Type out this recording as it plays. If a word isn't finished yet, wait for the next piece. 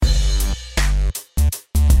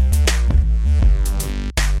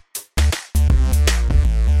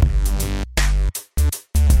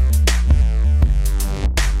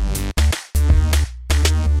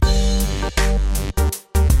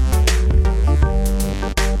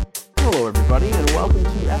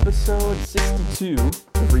episode 62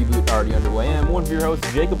 of Reboot already underway. I'm one of your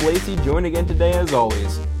hosts, Jacob Lacey, joined again today, as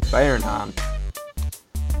always, by Aaron Hahn.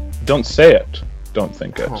 Don't say it. Don't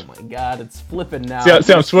think it. Oh my god, it's flipping now.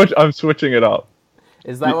 See, I'm switching it up.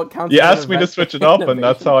 Is that what counts? You asked me to switch it up, and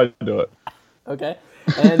that's how I do it. Okay.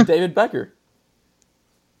 And David Becker.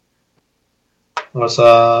 What's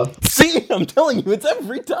up? See, I'm telling you, it's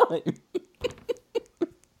every time.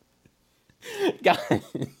 Guys,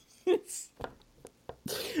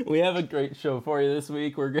 we have a great show for you this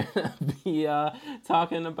week. We're going to be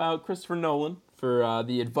talking about Christopher Nolan for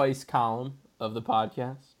the advice column of the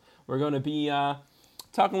podcast. We're going to be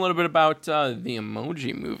talking a little bit about the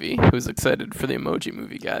Emoji Movie. Who's excited for the Emoji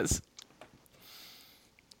Movie, guys?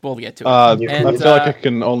 We'll get to it. I feel like I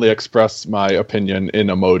can only express my opinion in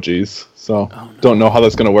emojis, so don't know how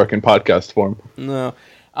that's going to work in podcast form. No.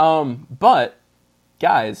 But,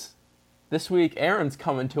 guys, this week Aaron's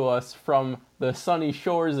coming to us from the sunny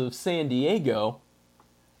shores of San Diego.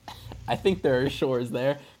 I think there are shores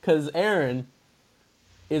there, because Aaron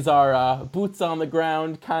is our boots on the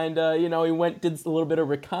ground kind of, he did a little bit of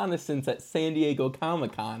reconnaissance at San Diego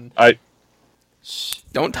Comic-Con. Shh,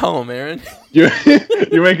 don't tell him, Aaron. You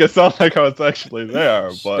make it sound like I was actually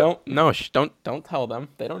there, but don't tell them.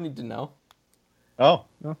 They don't need to know. Oh,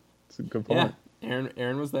 no, that's a good point. Yeah,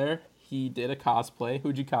 Aaron was there. He did a cosplay.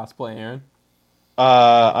 Who'd you cosplay, Aaron?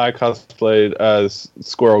 I cosplayed as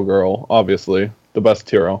Squirrel Girl, obviously the best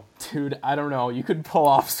hero. Dude, I don't know. You could pull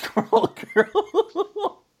off Squirrel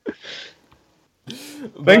Girl.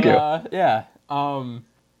 Thank you. Yeah.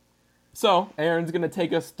 So, Aaron's going to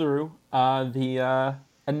take us through the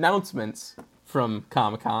announcements from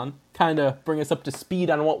Comic-Con, kind of bring us up to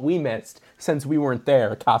speed on what we missed since we weren't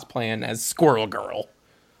there cosplaying as Squirrel Girl.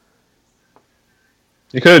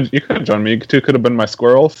 You could join me. You two could have been my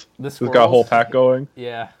squirrels. We've got a whole pack going.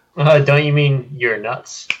 Yeah. Don't you mean you're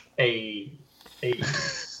nuts? Hey.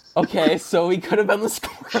 Okay, so we could have been the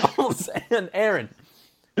squirrels. And Aaron,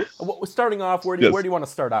 starting off, where do you want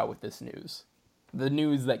to start out with this news? The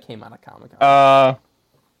news that came out of Comic-Con.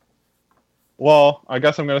 Well, I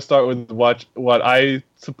guess I'm going to start with what I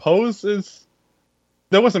suppose is...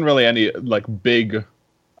 There wasn't really any, big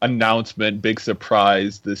announcement, big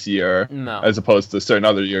surprise this year, as opposed to certain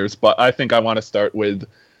other years, but I think I want to start with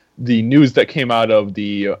the news that came out of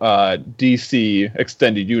the DC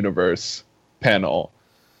Extended Universe panel,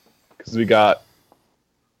 because we got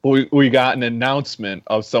an announcement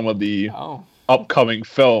of some of the upcoming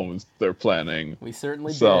films they're planning. We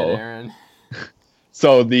certainly did, Aaron.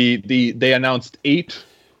 So they announced 8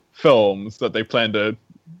 films that they plan to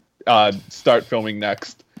start filming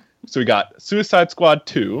next. So we got Suicide Squad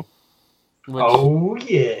 2.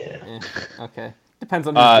 Okay. Depends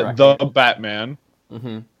on who's The Batman.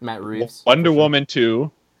 Mm-hmm. Matt Reeves. Wonder Woman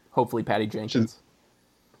 2. Hopefully Patty Jenkins.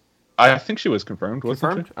 I think she was confirmed.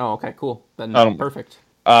 Confirmed? Oh, okay, cool. Then perfect.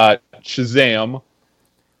 Shazam.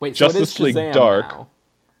 Wait, Justice so it is Shazam League Dark. now.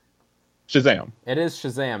 Shazam. It is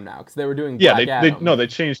Shazam now, because they were doing Black Adam. They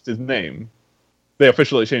changed his name. They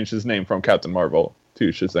officially changed his name from Captain Marvel to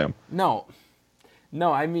Shazam.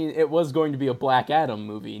 No, I mean, it was going to be a Black Adam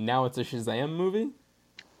movie. Now it's a Shazam movie?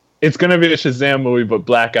 It's going to be a Shazam movie, but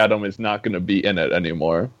Black Adam is not going to be in it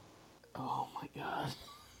anymore. Oh my god.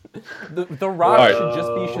 The Rock should just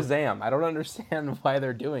be Shazam. I don't understand why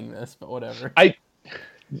they're doing this, but whatever. I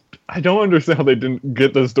don't understand how they didn't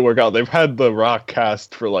get this to work out. They've had The Rock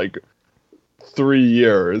cast for 3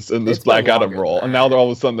 years in this Black Adam role, and now all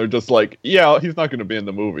of a sudden they're just he's not going to be in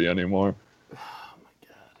the movie anymore.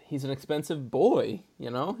 He's an expensive boy,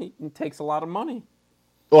 He takes a lot of money.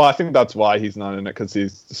 Well, I think that's why he's not in it, because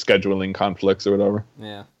he's scheduling conflicts or whatever.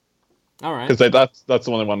 Yeah. All right. Because that's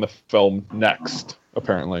the one they want to film next,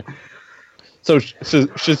 apparently. So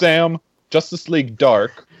Shazam, Justice League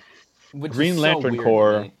Dark, Green Lantern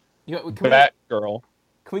Corps, Batgirl.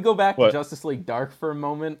 Can we go back to Justice League Dark for a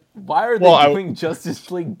moment? Why are they doing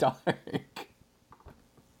Justice League Dark?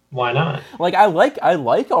 Why not? I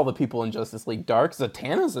like all the people in Justice League Dark.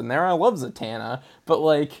 Zatanna's in there. I love Zatanna.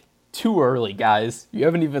 But, too early, guys. You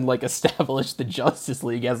haven't even, established the Justice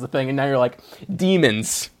League as a thing, and now you're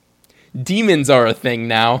demons. Demons are a thing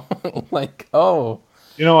now.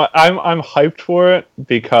 You know what? I'm hyped for it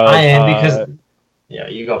because... I am, because... Yeah,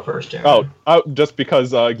 you go first, Aaron. Just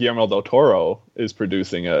because Guillermo del Toro is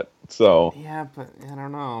producing it, so... Yeah, but I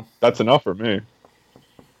don't know. That's enough for me.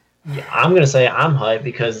 Yeah, I'm going to say I'm hyped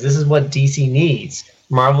because this is what DC needs.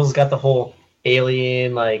 Marvel's got the whole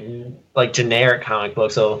alien, generic comic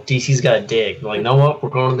book, so DC's got to dig. No what? We're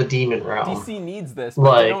going to the demon realm. DC needs this.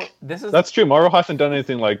 That's true. Marvel hasn't done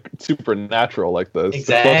anything supernatural like this.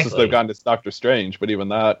 Exactly. The closest they've gotten is Doctor Strange, but even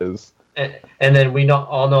that is And then we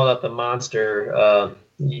all know that the monster,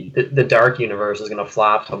 the Dark Universe is going to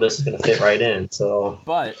flop, so this is going to fit right in. So,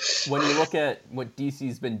 but when you look at what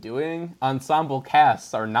DC's been doing, ensemble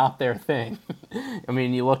casts are not their thing. I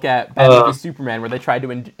mean, you look at Batman v Superman, where they tried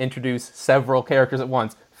to introduce several characters at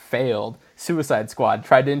once, failed. Suicide Squad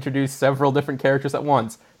tried to introduce several different characters at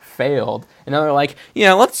once, failed. And now they're like,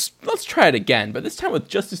 let's try it again, but this time with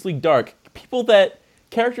Justice League Dark,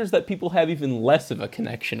 characters that people have even less of a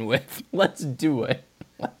connection with. Let's do it.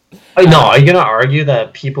 No, are you going to argue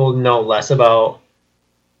that people know less about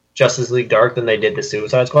Justice League Dark than they did the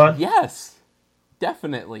Suicide Squad? Yes,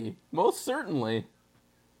 definitely. Most certainly.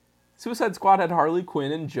 Suicide Squad had Harley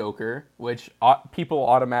Quinn and Joker, which people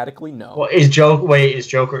automatically know. Well, is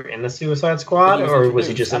Joker in the Suicide Squad, or was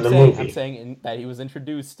he just in the movie? I'm saying that he was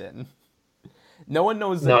introduced in. No one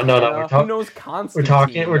knows. No. Who knows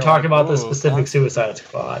Constantine? We're talking about the specific Suicide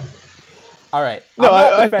Squad. All right. No,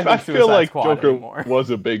 I feel like Squad Joker anymore. was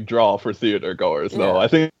a big draw for theater goers, though. I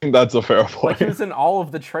think that's a fair point. Like, he was in all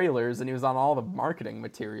of the trailers and he was on all the marketing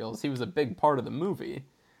materials. He was a big part of the movie.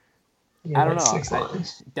 Yeah, I don't know.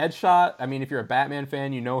 Deadshot, I mean, if you're a Batman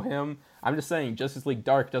fan, you know him. I'm just saying Justice League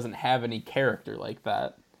Dark doesn't have any character like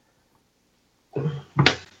that.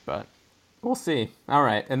 But we'll see. All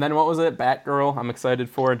right. And then what was it? Batgirl. I'm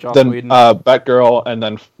excited for Joss Whedon. Batgirl, and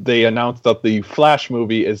then they announced that the Flash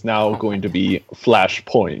movie is now going to be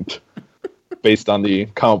Flashpoint, based on the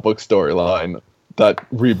comic book storyline that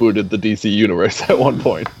rebooted the DC universe at one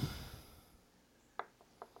point.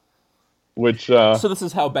 Which so this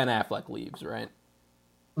is how Ben Affleck leaves, right?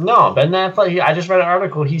 No, Ben Affleck. I just read an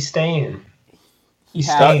article. He's staying.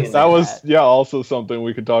 That was also something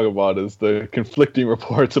we could talk about is the conflicting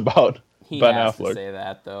reports about Ben Affleck. He has to say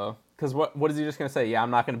that though, because what is he just gonna say? Yeah,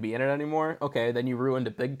 I'm not gonna be in it anymore. Okay, then you ruined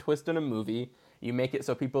a big twist in a movie. You make it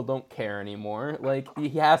so people don't care anymore. Like, he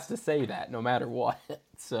has to say that no matter what.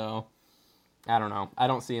 So I don't know. I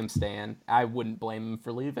don't see him staying. I wouldn't blame him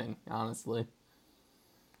for leaving, honestly.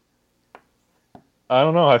 I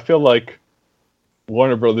don't know. I feel like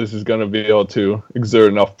Warner Brothers is going to be able to exert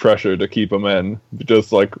enough pressure to keep him in.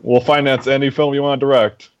 Just like, we'll finance any film you want to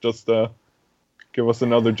direct. Just give us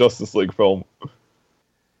another Justice League film.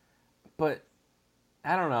 But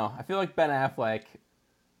I don't know. I feel like Ben Affleck,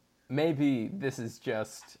 maybe this is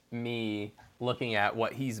just me looking at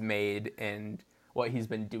what he's made and what he's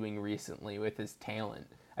been doing recently with his talent.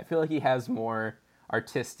 I feel like he has more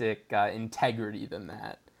artistic integrity than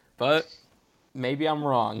that. But maybe I'm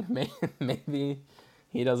wrong. Maybe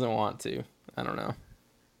he doesn't want to. I don't know.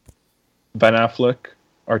 Ben Affleck,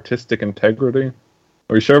 artistic integrity.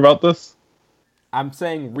 Are you sure about this? I'm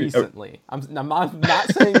saying recently. I'm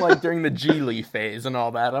not saying like during the Geely phase and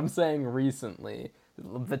all that. I'm saying recently.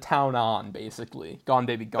 The town on, basically. Gone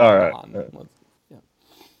Baby Gone on. Right.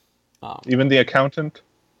 Even The Accountant?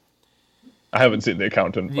 I haven't seen The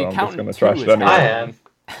Accountant, but I'm just going to trash it anyway. I have.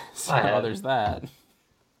 So there's that.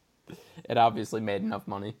 It obviously made enough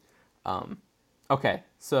money. Okay,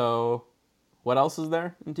 so what else is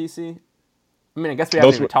there in DC? I mean, I guess we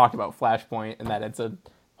haven't even talked about Flashpoint and that it's a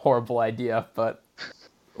horrible idea, but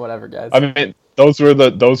whatever, guys. I mean, those were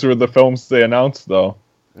the films they announced, though.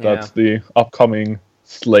 That's the upcoming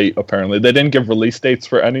slate, apparently. They didn't give release dates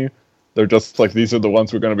for any. They're just like, these are the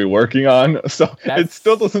ones we're going to be working on. So it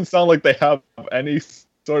still doesn't sound like they have any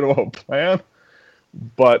sort of a plan.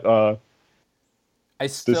 But I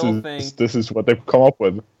still think this is what they've come up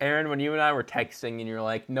with. Aaron, when you and I were texting and you're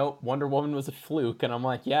like, nope, Wonder Woman was a fluke, and I'm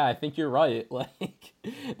like, yeah, I think you're right. Like,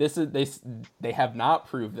 they have not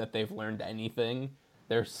proved that they've learned anything.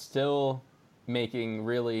 They're still making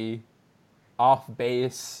really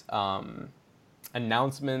off-base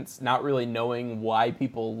announcements, not really knowing why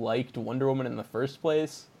people liked Wonder Woman in the first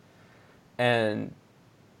place. And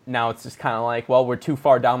now it's just kind of like, well, we're too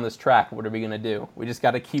far down this track. What are we going to do? We just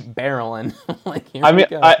got to keep barreling.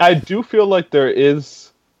 I do feel like there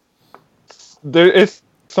is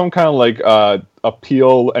some kind of like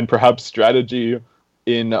appeal and perhaps strategy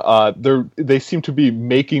in they seem to be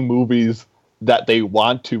making movies that they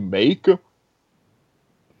want to make.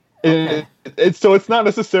 Okay. So it's not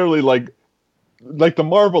necessarily like the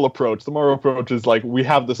Marvel approach. The Marvel approach is like, we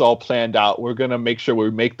have this all planned out. We're going to make sure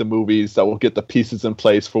we make the movies that will get the pieces in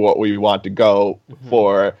place for what we want to go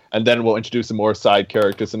for, and then we'll introduce some more side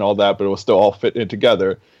characters and all that, but it will still all fit in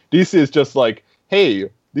together. DC is just like, hey,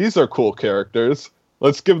 these are cool characters.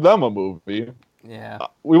 Let's give them a movie. Yeah.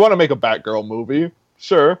 We want to make a Batgirl movie.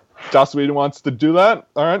 Sure. Joss Whedon wants to do that.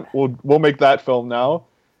 All right, we'll make that film now.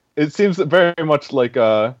 It seems very much like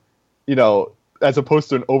as opposed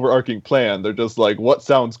to an overarching plan, they're just like, what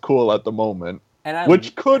sounds cool at the moment?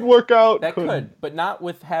 which could work out. That could, but not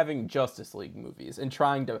with having Justice League movies and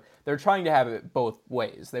they're trying to have it both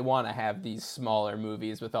ways. They want to have these smaller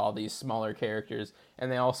movies with all these smaller characters,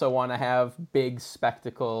 and they also want to have big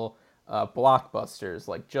spectacle blockbusters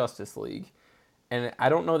like Justice League. And I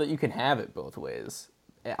don't know that you can have it both ways.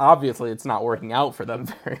 Obviously, it's not working out for them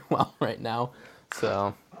very well right now.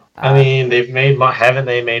 So, I mean, haven't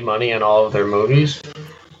they made money on all of their movies?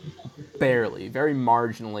 Barely, very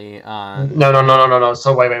marginally on. No.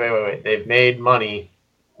 So wait. They've made money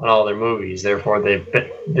on all their movies. Therefore,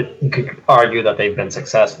 you could argue that they've been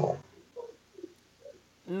successful.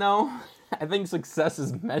 No, I think success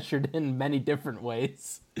is measured in many different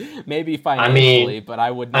ways. Maybe financially, but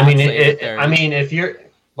I would not say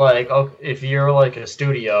if you're like a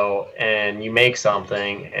studio and you make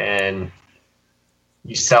something and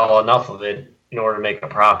you sell enough of it in order to make a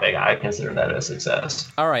profit, I consider that a success.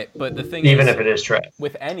 All right, but the thing even if it is trash.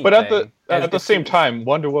 With anything, but at the same time,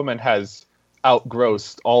 Wonder Woman has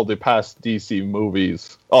outgrossed all the past DC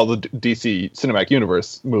movies, all the DC Cinematic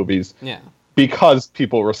Universe movies. Yeah. Because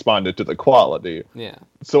people responded to the quality. Yeah.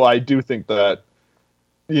 So I do think that,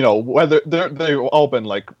 whether they've all been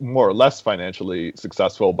like more or less financially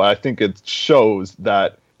successful, but I think it shows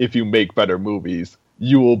that if you make better movies,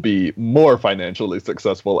 you will be more financially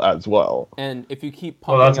successful as well. And if you keep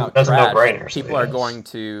pumping out trash, a no-brainer, people are going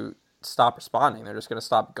to stop responding. They're just going to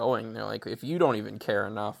stop going. They're like, if you don't even care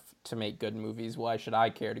enough to make good movies, why should I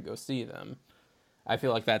care to go see them? I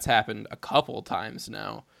feel like that's happened a couple times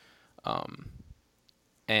now.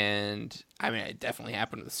 And I mean, it definitely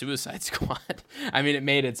happened to the Suicide Squad. I mean, it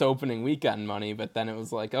made its opening weekend money, but then it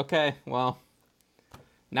was like, okay, well,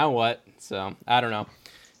 now what? So I don't know.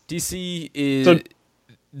 DC is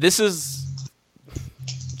this is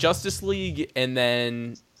Justice League, and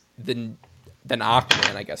then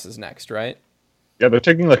Aquaman, I guess, is next, right? Yeah, they're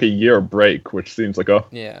taking like a year break, which seems like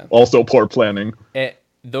also poor planning.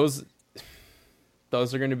 Those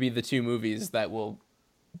are going to be the two movies that will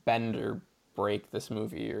bend or break this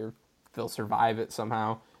movie, or they'll survive it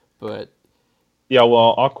somehow. But yeah,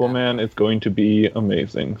 well, Aquaman is going to be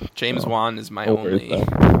amazing. James Wan is my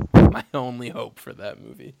only hope for that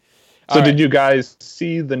movie. So did you guys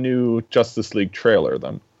see the new Justice League trailer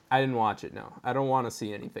then? I didn't watch it, no. I don't want to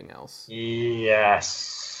see anything else.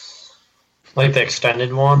 Yes. Like the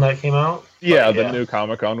extended one that came out? Yeah, the new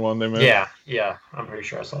Comic-Con one they made. Yeah. I'm pretty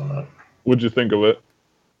sure I saw that. What'd you think of it?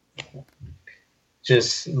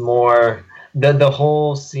 Just more... The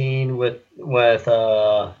whole scene with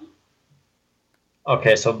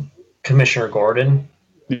okay, so Commissioner Gordon.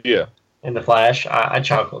 Yeah. In the Flash, I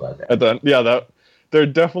chuckled at that. There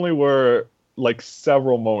definitely were like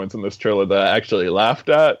several moments in this trailer that I actually laughed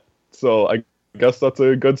at. So I guess that's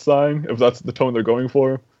a good sign if that's the tone they're going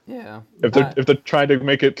for. Yeah. If they're trying to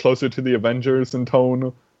make it closer to the Avengers in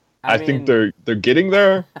tone, I think they're getting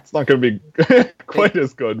there. It's not going to be quite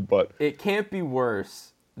as good, but it can't be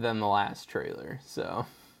worse than the last trailer. So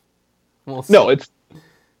we'll see. No, it's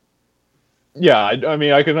I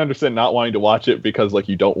mean, I can understand not wanting to watch it because like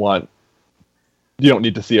you don't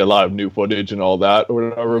need to see a lot of new footage and all that or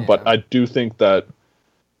whatever, but I do think that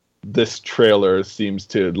this trailer seems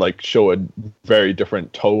to like show a very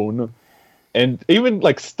different tone and even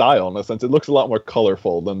like style in a sense. It looks a lot more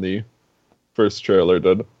colorful than the first trailer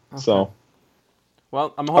did. Okay. So,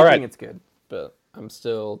 well, I'm hoping it's good, but I'm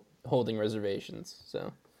still holding reservations.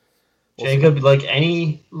 So, Jacob, like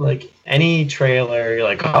any trailer, you're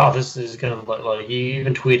like, oh, this is gonna look like. You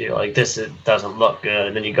even tweeted like, this doesn't look good,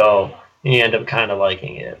 and then you go. And you end up kind of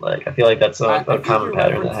liking it. Like I feel like that's a common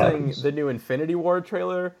pattern that happens. The new Infinity War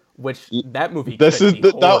trailer, which that movie could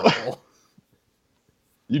be horrible.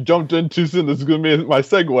 You jumped in too soon. This is going to be my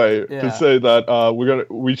segue to say that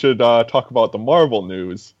we should talk about the Marvel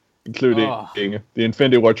news, including the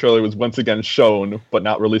Infinity War trailer was once again shown but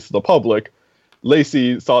not released to the public.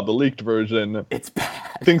 Lacey saw the leaked version. It's bad.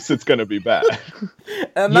 Thinks it's going to be bad.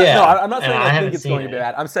 I'm not saying I think it's going to be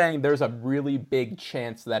bad. I'm saying there's a really big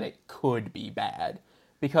chance that it could be bad.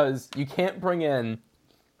 Because you can't bring in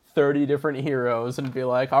 30 different heroes and be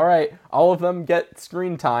like, all right, all of them get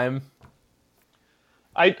screen time.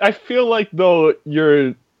 I feel like, though,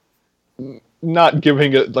 you're not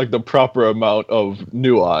giving it like the proper amount of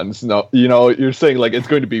nuance. No, you're saying like it's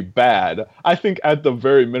going to be bad. I think at the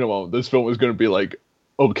very minimum, this film is going to be like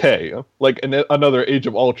okay, like another Age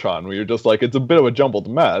of Ultron, where you're just like it's a bit of a jumbled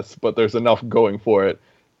mess, but there's enough going for it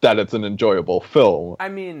that it's an enjoyable film. I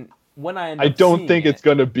mean, when I don't think it's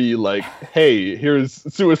going to be like, hey, here's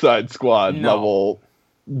Suicide Squad level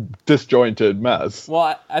disjointed mess.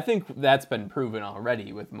 Well, I think that's been proven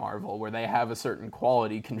already with Marvel, where they have a certain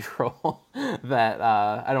quality control that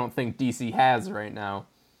I don't think DC has right now.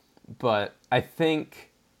 But I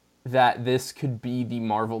think that this could be the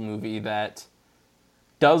Marvel movie that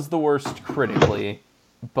does the worst critically,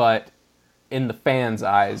 but in the fans'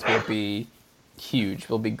 eyes will be huge,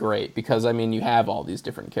 will be great, because, I mean, you have all these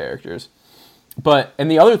different characters. And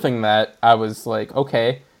the other thing that I was like,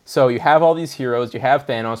 okay, so you have all these heroes, you have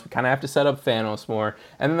Thanos, we kind of have to set up Thanos more,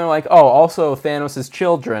 and then they're like, oh, also Thanos'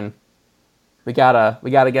 children, we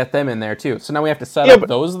gotta get them in there too. So now we have to set up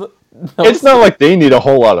those. It's not like they need a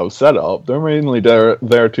whole lot of setup. They're mainly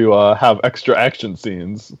there to have extra action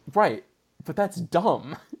scenes. Right, but that's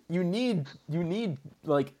dumb. You need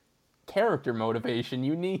like character motivation.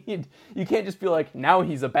 You can't just be like, now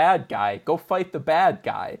he's a bad guy, go fight the bad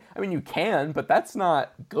guy. I mean, you can, but that's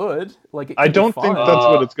not good. Like, I don't think that's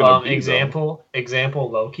what it's gonna be. Example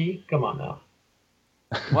Loki. Come on now.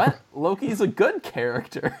 What? Loki's a good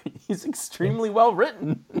character. He's extremely well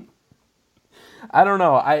written. I don't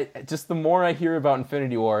know. The more I hear about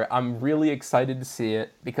Infinity War, I'm really excited to see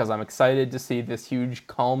it, because I'm excited to see this huge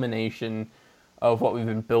culmination of what we've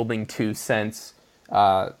been building to since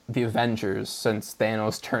the Avengers, since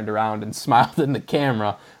Thanos turned around and smiled in the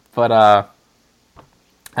camera. But I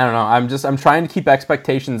don't know. I'm trying to keep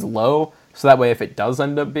expectations low, so that way if it does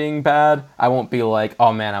end up being bad, I won't be like,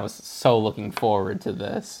 oh man, I was so looking forward to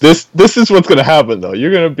this. This is what's gonna happen though.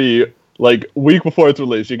 You're gonna be like, week before it's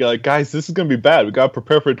released, you're like, guys, this is gonna be bad. We gotta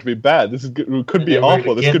prepare for it to be bad. It could be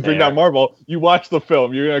awful. This could bring down Marvel. You watch the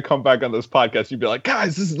film, you're gonna come back on this podcast, you'd be like,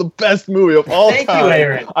 guys, this is the best movie of all time. Thank you,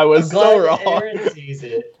 Aaron. I was so wrong. Aaron sees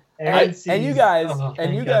it. And you guys are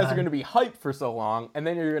going to be hyped for so long, and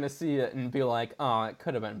then you're going to see it and be like, oh, it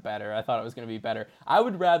could have been better. I thought it was going to be better. I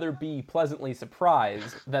would rather be pleasantly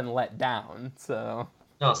surprised than let down. So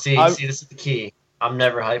no, see, this is the key. I'm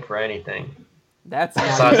never hyped for anything. That's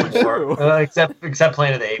not true. Except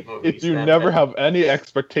Planet of the Apes movies. If you never have any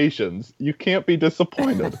expectations, you can't be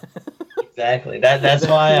disappointed. Exactly. That's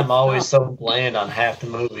why I'm always so bland on half the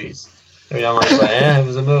movies. I mean, I'm like, it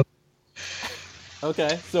was a movie.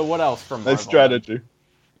 Okay, so what else from Marvel? Nice strategy.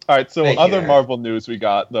 All right, so other Marvel news we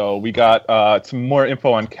got some more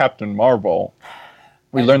info on Captain Marvel.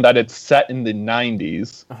 We learned that it's set in the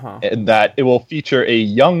 90s, and that it will feature a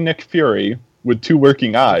young Nick Fury with 2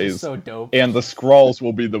 working eyes. So dope. And the Skrulls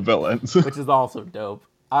will be the villains. Which is also dope.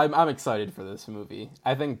 I'm excited for this movie.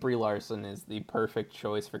 I think Brie Larson is the perfect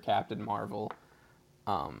choice for Captain Marvel.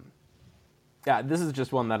 Yeah, this is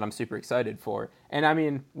just one that I'm super excited for. And I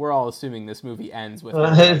mean, we're all assuming this movie ends with...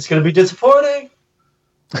 it's going to be disappointing!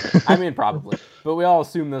 I mean, probably. But we all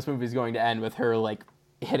assume this movie's going to end with her, like,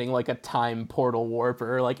 hitting, like, a time portal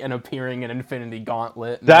warper, and appearing in Infinity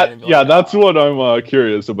Gauntlet. That's what I'm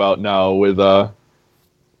curious about now with...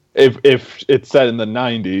 If it's set in the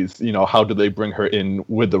 90s, how do they bring her in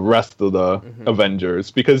with the rest of the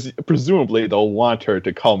Avengers? Because presumably they'll want her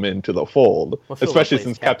to come into the fold, especially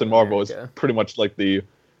since Captain Marvel is pretty much like the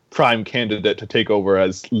prime candidate to take over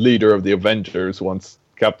as leader of the Avengers once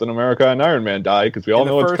Captain America and Iron Man die, because we all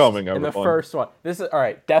know what's coming. In the first one. This is, all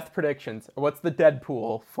right, death predictions. What's the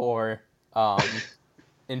Deadpool for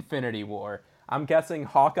Infinity War? I'm guessing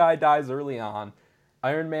Hawkeye dies early on.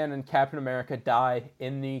 Iron Man and Captain America die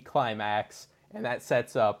in the climax, and that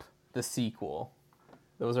sets up the sequel.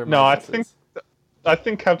 Those are my guesses. I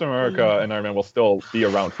think Captain America and Iron Man will still be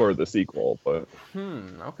around for the sequel, but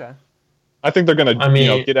okay. I think they're gonna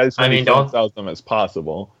get as many films out of them as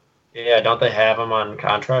possible. Yeah, don't they have them on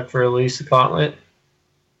contract for at least the Gauntlet?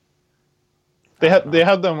 They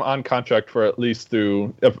have them on contract for at least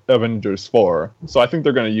through Avengers 4, so I think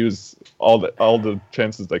they're going to use all the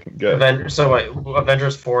chances they can get.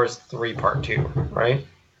 Avengers 4 is 3 part 2, right?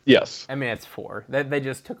 Yes. I mean, it's 4. They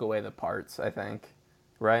just took away the parts, I think,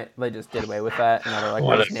 right? They just did away with that, and now they're like,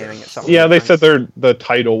 we're just naming it something. Yeah, different. They said the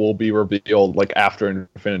title will be revealed like after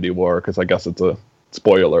Infinity War, because I guess it's a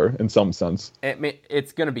spoiler in some sense.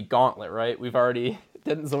 It's going to be Gauntlet, right?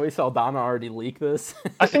 Didn't Zoe Saldana already leak this?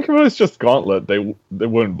 I think if it was just Gauntlet, they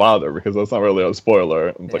wouldn't bother, because that's not really a spoiler.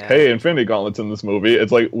 It's like, hey, Infinity Gauntlet's in this movie.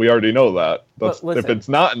 It's like, we already know that. Listen, if it's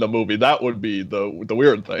not in the movie, that would be the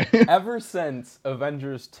weird thing. Ever since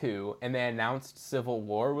Avengers 2 and they announced Civil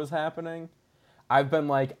War was happening, I've been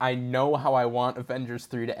like, I know how I want Avengers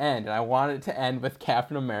 3 to end, and I want it to end with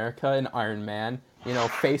Captain America and Iron Man,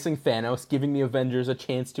 facing Thanos, giving the Avengers a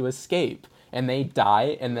chance to escape. And they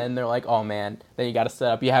die, and then they're like, oh man, then you gotta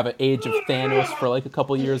set up, you have an age of Thanos for like a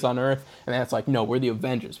couple years on Earth, and then it's like, no, we're the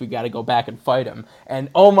Avengers, we gotta go back and fight him. And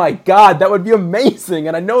oh my god, that would be amazing,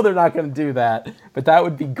 and I know they're not gonna do that, but that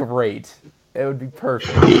would be great. It would be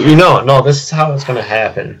perfect. No, this is how it's gonna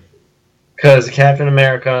happen. Because Captain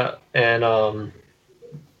America and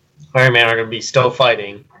Iron Man are gonna be still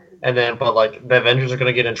fighting, and then but like the Avengers are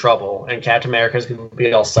gonna get in trouble, and Captain America's gonna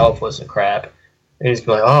be all selfless and crap, and he's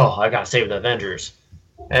gonna be like, "Oh, I gotta save the Avengers,"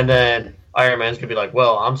 and then Iron Man's gonna be like,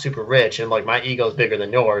 "Well, I'm super rich, and like my ego's bigger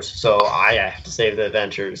than yours, so I have to save the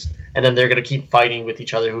Avengers." And then they're gonna keep fighting with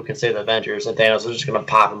each other who can save the Avengers, and Thanos is just gonna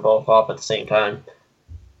pop them both off at the same time.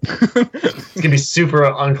 It's gonna be super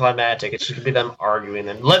unclimactic. It's just gonna be them arguing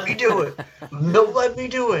and let me do it. No, let me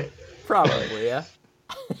do it. Probably, yeah.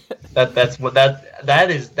 That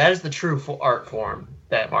is the true art form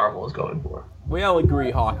that Marvel is going for. We all agree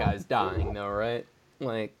Hawkeye's dying, though, right?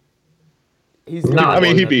 Like, he's not. I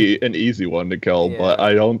mean, he'd be an easy one to kill, yeah. But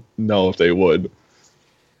I don't know if they would.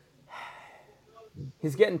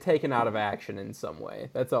 He's getting taken out of action in some way.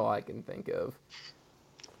 That's all I can think of.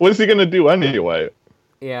 What is he gonna do anyway?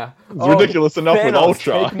 Yeah. It's ridiculous enough Thanos, with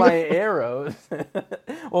Ultron. Take my arrows.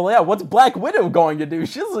 Well, yeah, what's Black Widow going to do?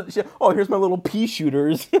 Here's my little pea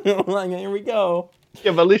shooters. Like, here we go.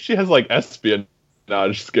 Yeah, but at least she has, like,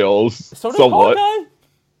 espionage skills. So does Hawkeye?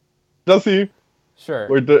 Does he? Sure.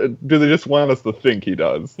 Or do they just want us to think he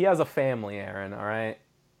does? He has a family, Aaron, all right?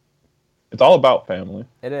 It's all about family.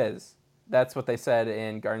 It is. That's what they said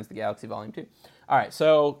in Guardians of the Galaxy Volume 2. All right,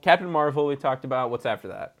 so Captain Marvel we talked about. What's after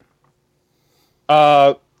that?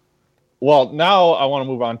 Well, now I want to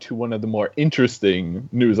move on to one of the more interesting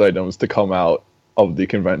news items to come out of the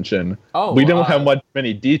convention. Oh, we don't have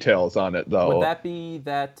many details on it, though. Would that be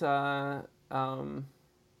that, oh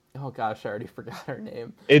gosh, I already forgot her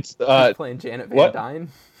name. It's, She's playing Janet Van Dyne.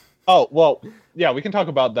 Oh, well, yeah, we can talk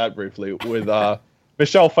about that briefly with,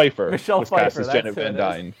 Michelle Pfeiffer. Michelle Pfeiffer, that's Janet Van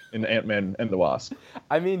Dyne in Ant-Man and the Wasp.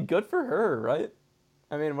 I mean, good for her, right?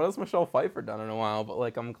 I mean, what has Michelle Pfeiffer done in a while? But,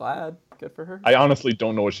 like, I'm glad. Good for her. I honestly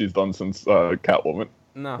don't know what she's done since Catwoman.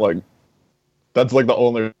 No. Like, that's, like, the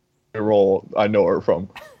only role I know her from.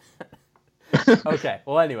 Okay.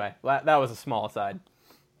 Well, anyway, that was a small aside.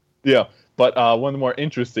 Yeah. But one of the more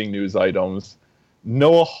interesting news items,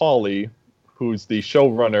 Noah Hawley, who's the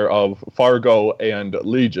showrunner of Fargo and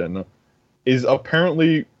Legion, is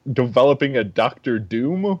apparently developing a Doctor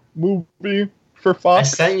Doom movie for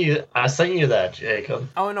Fox. I sent you that, Jacob.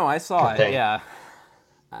 Oh no, I saw it. Yeah.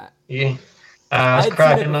 Yeah. I was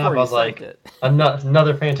cracking up. I was like,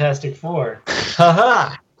 another Fantastic Four.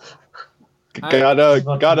 Haha.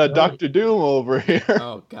 Got a Doctor Doom over here.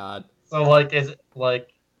 Oh God. So like, is it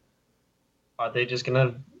like, are they just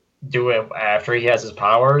gonna do it after he has his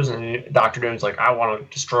powers? And Doctor Doom's like, I want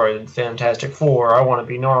to destroy the Fantastic Four. I want to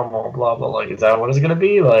be normal. Blah blah. Like, is that what it's gonna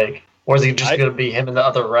be? Like, or is he just gonna be him in the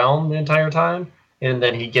other realm the entire time? And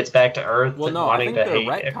then he gets back to Earth. Well, no, I think they're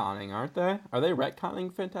retconning, aren't they? Are they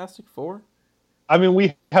retconning Fantastic Four? I mean,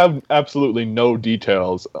 we have absolutely no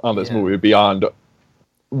details on this movie beyond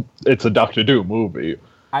it's a Doctor Doom movie.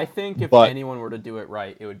 I think if anyone were to do it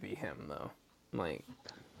right, it would be him, though. Like,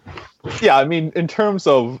 yeah, I mean, in terms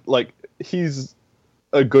of, like, he's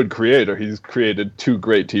a good creator. He's created 2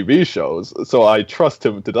 great TV shows, so I trust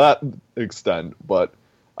him to that extent, but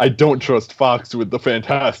I don't trust Fox with the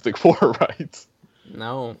Fantastic Four rights.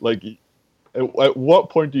 No. Like, at what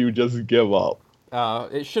point do you just give up?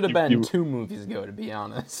 It should have been 2 movies ago, to be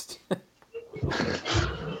honest.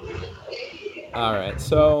 Alright,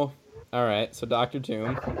 so Doctor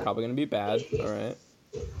Doom, probably going to be bad, alright.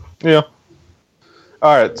 Yeah.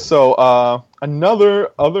 Alright, so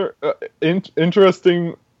another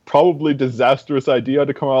interesting, probably disastrous idea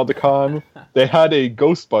to come out of the con. They had a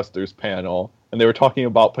Ghostbusters panel, and they were talking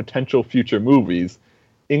about potential future movies,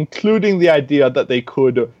 including the idea that they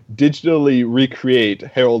could digitally recreate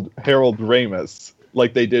Harold Ramis,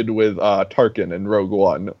 like they did with Tarkin in Rogue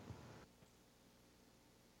One.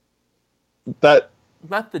 That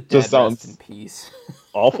let the dead just sounds rest in peace.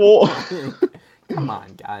 Awful. Come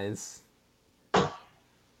on, guys.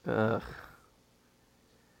 Ugh.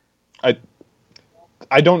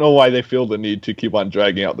 I don't know why they feel the need to keep on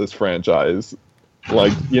dragging out this franchise.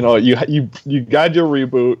 Like, you know, you got your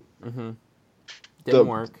reboot. Mm-hmm. Didn't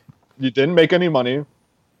work. You didn't make any money.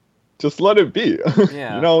 Just let it be.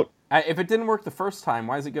 Yeah. You know, if it didn't work the first time,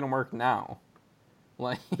 why is it going to work now?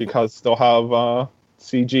 Like, because they'll have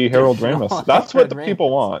CG Harold Ramis. That's what the people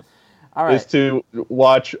want. All right. Is to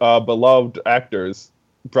watch beloved actors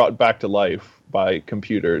brought back to life by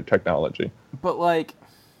computer technology. But, like,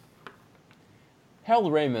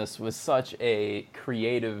 Harold Ramis was such a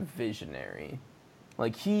creative visionary.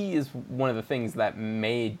 Like, he is one of the things that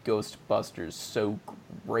made Ghostbusters so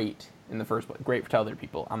great in the first place. Great to other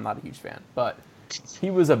people. I'm not a huge fan. But he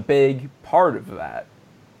was a big part of that.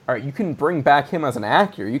 all right, you can bring back him as an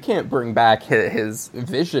actor. You can't bring back his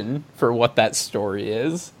vision for what that story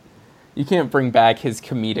is. You can't bring back his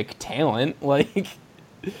comedic talent. Like,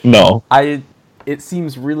 no. It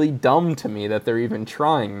seems really dumb to me that they're even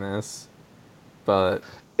trying this. But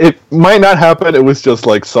it might not happen. It was just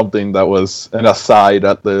like something that was an aside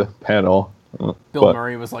at the panel. Bill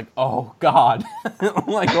Murray was like, "Oh God," I'm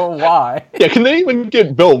like, "Oh, why?" Yeah, can they even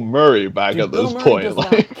get Bill Murray back at this point? Does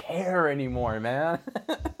not care anymore, man.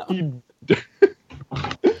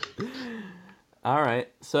 All right,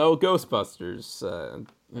 so Ghostbusters.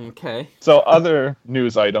 Okay. So other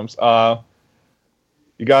news items.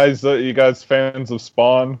 You guys fans of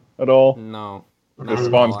Spawn at all? No. Because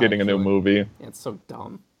Spawn's getting a new movie. Yeah, it's so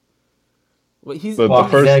dumb. Well, the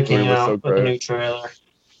first movie was so great. A new trailer.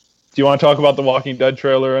 Do you want to talk about the Walking Dead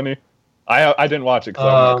trailer, any? I didn't watch it because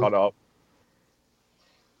I'm not caught up.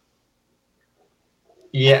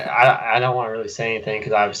 Yeah, I don't want to really say anything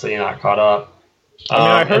because obviously you're not caught up. I mean,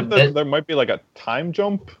 I heard that there might be like a time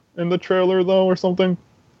jump in the trailer, though, or something.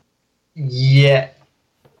 Yeah.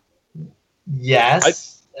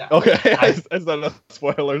 Yes. Okay, is that a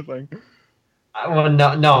spoiler thing? Well,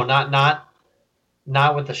 no,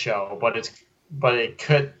 not with the show, but it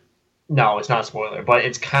could. No, it's not a spoiler, but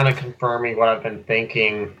it's kind of confirming what I've been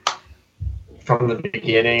thinking from the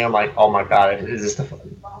beginning. I'm like, oh my god, is this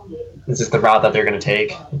the route that they're going to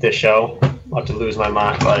take with this show? I'll have to lose my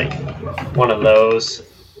mind, like one of those.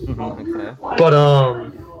 Okay.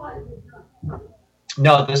 But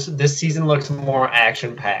no, this season looks more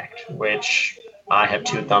action packed, which I have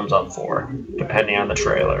 2 thumbs up for, depending on the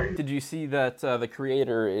trailer. Did you see that the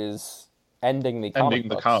creator is ending the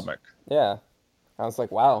comic? Yeah. I was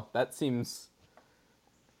like, wow, that seems...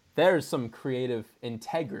 There's some creative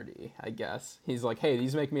integrity, I guess. He's like, hey,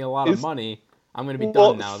 these make me a lot of money. I'm going to be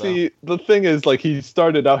done now, though. The thing is, like, he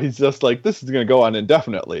started out, he's just like, this is going to go on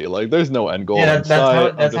indefinitely. Like, there's no end goal. Yeah,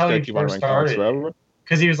 that's how he first started.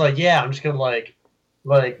 Because he was like, yeah, I'm just going to, like,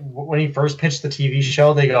 when he first pitched the TV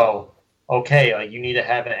show, they go, okay, like, you need to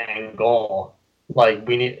have an end goal. Like,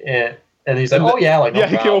 we need it. And he's like, oh, yeah, like, no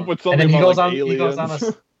problem. He came up with something about, aliens.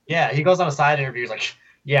 He goes on a side interview. He's like,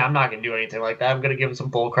 yeah, I'm not going to do anything like that. I'm going to give him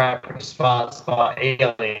some bullcrap spots about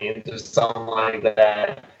aliens or something like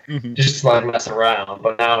that. Mm-hmm. Just to, like, mess around.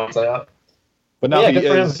 But now it's like, good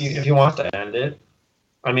for him if he wants to end it.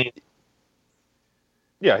 I mean,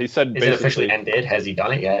 yeah, he said is it officially ended? Has he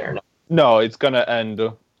done it yet or no? No, it's going to end,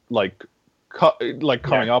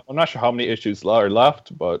 coming up. I'm not sure how many issues are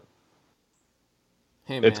left, but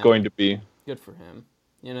it's going to be... Good for him,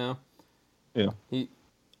 you know? Yeah.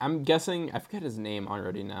 I'm guessing, I forget his name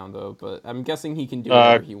already now, though, but I'm guessing he can do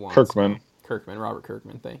whatever he wants. Robert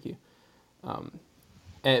Kirkman, thank you.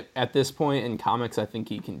 At this point in comics, I think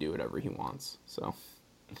he can do whatever he wants. So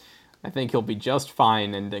I think he'll be just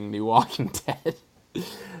fine ending The Walking Dead.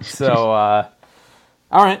 So, all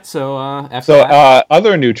right, so after that...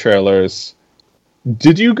 other new trailers.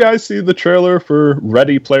 Did you guys see the trailer for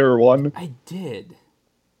Ready Player One? I did.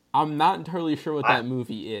 I'm not entirely sure what that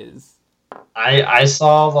movie is. I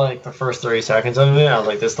saw like the first 30 seconds of it. I was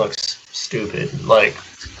like, this looks stupid. Like,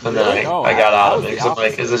 and then I got out of it because I'm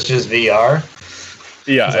like, is this just VR?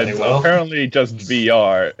 Yeah, it's apparently just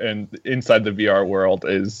VR, and inside the VR world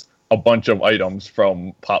is a bunch of items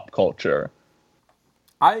from pop culture.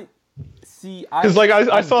 Because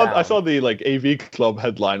I saw the like AV Club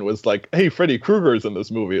headline was like, "Hey, Freddy Krueger's in this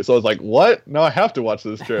movie," so I was like, "What? No, I have to watch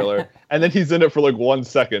this trailer." And then he's in it for like 1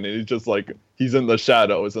 second, and he's just like he's in the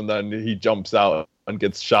shadows, and then he jumps out and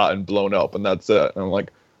gets shot and blown up, and that's it. And I'm like,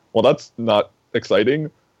 "Well, that's not exciting.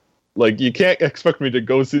 Like, you can't expect me to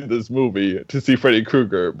go see this movie to see Freddy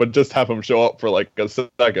Krueger, but just have him show up for like a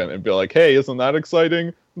second and be like, hey, isn't that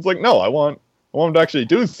exciting?" It's like, no, I want him to actually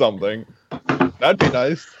do something. That'd be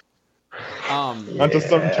nice. Not just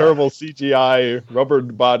some terrible CGI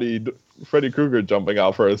rubber-bodied Freddy Krueger jumping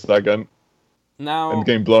out for a second and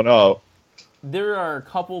getting blown out. There are a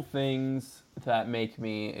couple things that make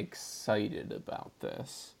me excited about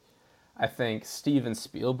this. I think Steven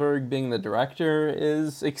Spielberg being the director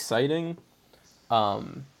is exciting.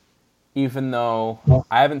 Even though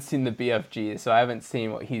I haven't seen the BFG, so I haven't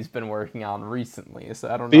seen what he's been working on recently, so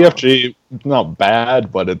I don't know. BFG, not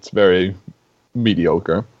bad, but it's very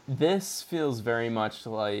mediocre. This feels very much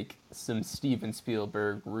like some Steven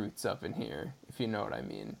Spielberg roots up in here, if you know what I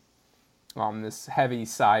mean. This heavy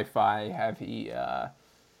sci-fi, heavy...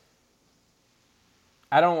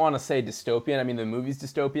 I don't want to say dystopian. I mean, the movie's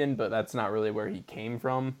dystopian, but that's not really where he came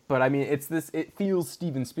from. But I mean, it feels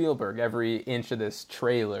Steven Spielberg every inch of this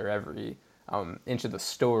trailer, every inch of the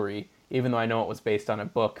story, even though I know it was based on a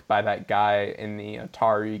book by that guy in the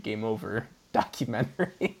Atari Game Over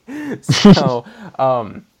documentary. So,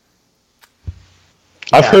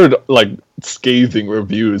 I've heard like scathing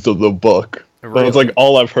reviews of the book. Really? But it's like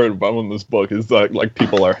all I've heard about this book is that like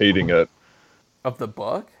people are hating it. Of the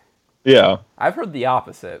book? Yeah. I've heard the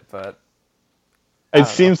opposite, but it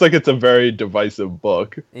seems like it's a very divisive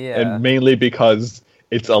book. Yeah. And mainly because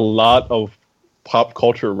it's a lot of pop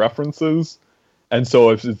culture references. And so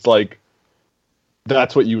if it's like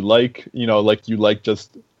that's what you like, you know, like you like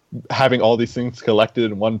just having all these things collected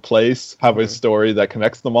in one place, have a story that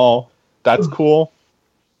connects them all, that's cool.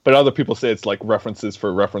 But other people say it's like references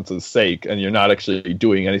for references' sake, and you're not actually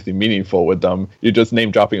doing anything meaningful with them. You're just name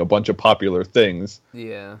dropping a bunch of popular things.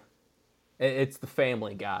 Yeah, it's the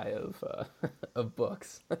Family Guy of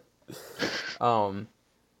books.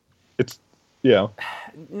 It's yeah.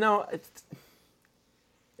 No,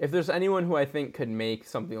 if there's anyone who I think could make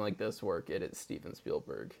something like this work, it is Steven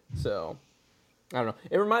Spielberg. So. I don't know.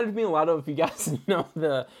 It reminded me a lot of, if you guys know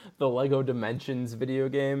the Lego Dimensions video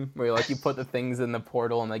game, where you put the things in the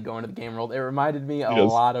portal and they go into the game world. It reminded me a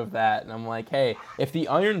lot of that, and I'm like, hey, if the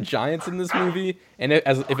Iron Giant's in this movie, and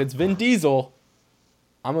if it's Vin Diesel,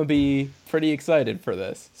 I'm gonna be pretty excited for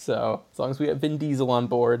this. So as long as we get Vin Diesel on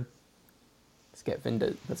board, let's get Vin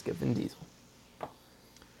Diesel.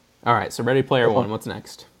 All right, so Ready Player One. What's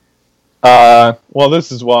next? Well,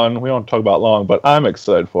 this is one we don't talk about long, but I'm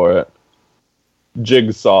excited for it.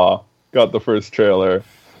 Jigsaw got the first trailer.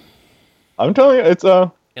 I'm telling you,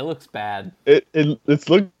 it looks bad. It's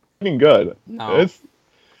looking good. No.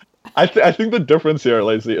 I think the difference here,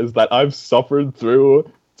 Lacey, is that I've suffered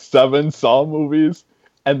through 7 Saw movies,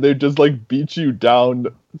 and they just like beat you down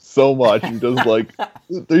so much. And just like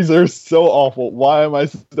these are so awful. Why am I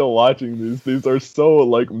still watching these? These are so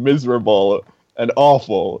like miserable and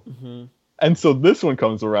awful. Mm-hmm. And so this one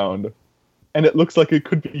comes around, and it looks like it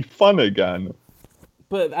could be fun again.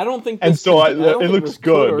 But I don't think. It looks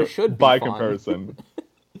good by comparison.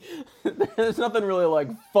 There's nothing really like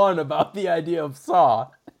fun about the idea of Saw,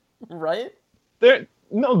 right?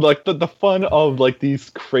 Like the fun of like these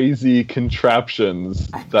crazy contraptions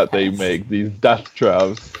that they make, these death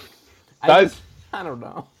traps. I don't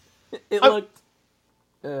know. It looked.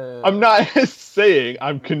 I'm not saying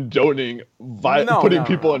I'm condoning putting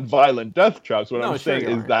people in violent death traps. What I'm saying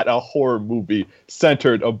is that a horror movie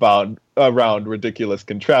centered around ridiculous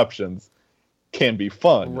contraptions can be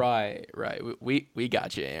fun. Right. We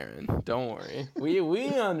got you, Aaron. Don't worry. We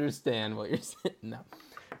understand what you're saying. No,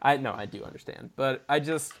 I do understand. But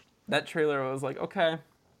that trailer, I was like, okay,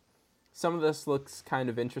 some of this looks kind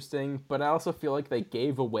of interesting, but I also feel like they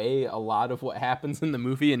gave away a lot of what happens in the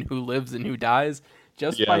movie and who lives and who dies.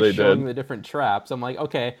 Just by showing the different traps, I'm like,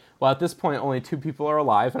 okay, well, at this point, only 2 people are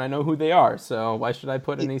alive, and I know who they are, so why should I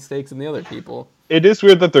put any stakes in the other people? It is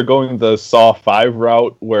weird that they're going the Saw 5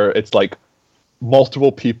 route, where it's, like,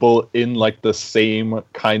 multiple people in, like, the same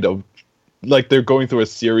kind of... Like, they're going through a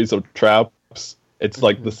series of traps. It's,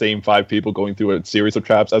 like, the same 5 people going through a series of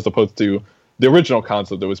traps, as opposed to the original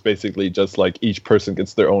concept that was basically just, like, each person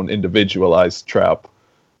gets their own individualized trap.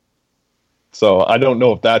 So I don't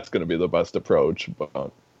know if that's going to be the best approach,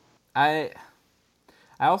 but I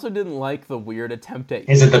also didn't like the weird attempt at.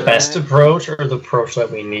 Is it the best approach or the approach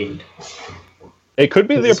that we need? It could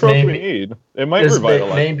be the approach we need. It might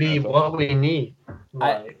revitalize. Maybe what we need.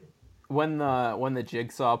 When the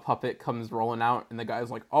Jigsaw puppet comes rolling out and the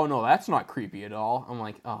guy's like, "Oh no, that's not creepy at all." I'm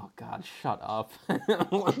like, "Oh God, shut up!"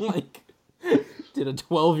 I'm like, did a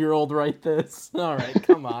 12-year-old write this? All right,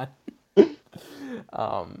 come on.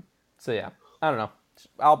 So yeah. I don't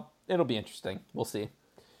know. It'll be interesting. We'll see.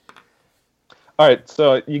 All right,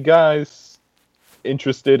 so you guys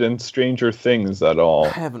interested in Stranger Things at all? I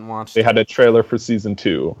haven't watched. They had a trailer for season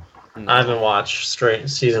 2. No. I haven't watched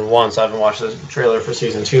season 1, so I haven't watched the trailer for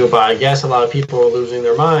season 2. But I guess a lot of people are losing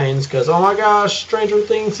their minds because, oh my gosh, Stranger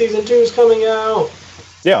Things season 2 is coming out.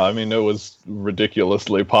 Yeah, I mean it was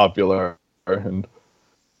ridiculously popular, and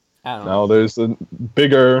now there's a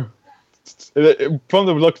bigger. From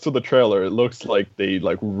the looks of the trailer, it looks like they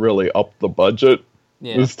like really upped the budget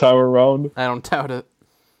this time around. I don't doubt it.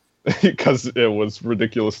 Because it was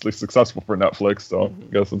ridiculously successful for Netflix, so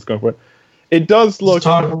I guess it's going for it. It does look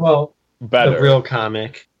talk about better. The real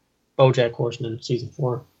comic, BoJack Horseman season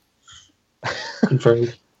 4.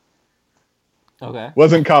 Confirmed. Okay.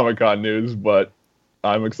 Wasn't Comic-Con news, but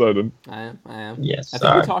I'm excited. I am. Yes. I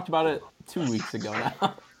think we talked about it 2 weeks ago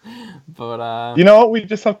now. But you know what? We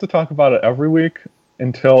just have to talk about it every week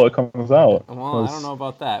until it comes out. Well, I don't know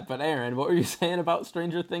about that. But Aaron, what were you saying about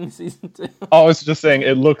Stranger Things season 2? I was just saying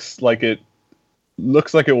it looks like it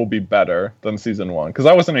will be better than season 1. Because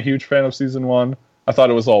I wasn't a huge fan of season 1. I thought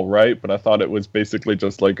it was all right, but I thought it was basically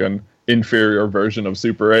just like an inferior version of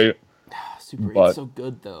Super 8. Super 8's so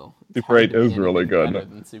good, though. Super 8 is really good. Better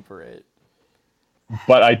than Super 8.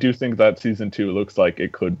 But I do think that Season 2 looks like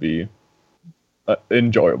it could be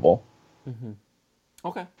enjoyable. Mm-hmm.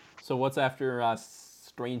 Okay. So what's after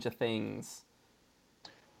Stranger Things?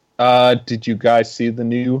 Did you guys see the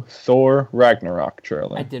new Thor Ragnarok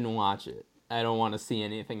trailer? I didn't watch it. I don't want to see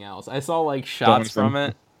anything else. I saw like shots from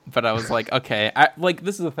it, but I was like, okay.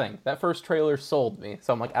 This is the thing. That first trailer sold me,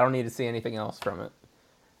 so I'm like, I don't need to see anything else from it.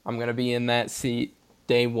 I'm gonna be in that seat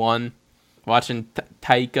day one, watching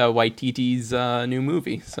Taika Waititi's new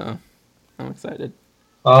movie. So I'm excited.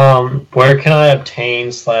 Where can I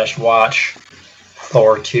obtain / watch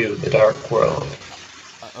Thor 2: The Dark World?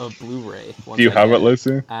 A Blu-ray. Do you have it,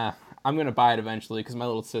 Lucy? I'm gonna buy it eventually because my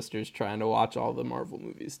little sister's trying to watch all the Marvel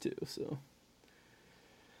movies too. So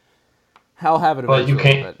I'll have it eventually.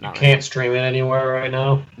 But you can't stream it anywhere right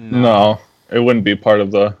now. No, it wouldn't be part of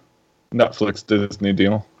the Netflix Disney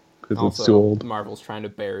deal because it's too old. Marvel's trying to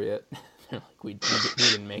bury it. They're like, we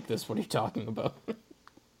didn't make this. What are you talking about?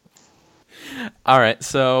 All right.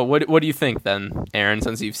 So what do you think then, Aaron?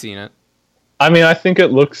 Since you've seen it. I mean, I think it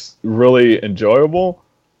looks really enjoyable,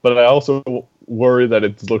 but I also worry that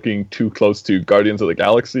it's looking too close to Guardians of the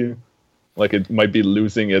Galaxy. Like, it might be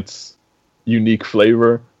losing its unique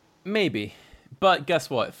flavor. Maybe. But guess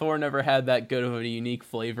what? Thor never had that good of a unique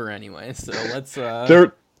flavor anyway, so let's...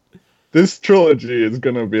 This trilogy is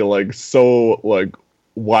gonna be, like, so, like,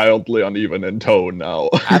 wildly uneven in tone now.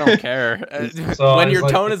 I don't care. When your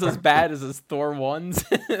tone is as bad as Thor 1's,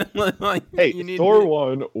 like, hey, Thor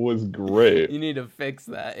 1 was great. You need to fix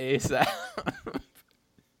that ASAP.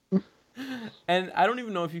 And I don't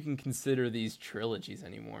even know if you can consider these trilogies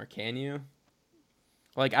anymore, can you?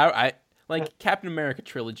 Like, I like Captain America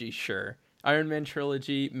trilogy, sure. Iron Man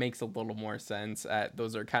trilogy makes a little more sense.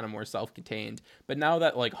 Those are kind of more self-contained. But now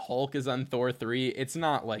that, like, Hulk is on Thor 3, it's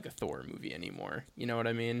not like a Thor movie anymore. You know what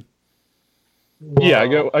I mean? Yeah, I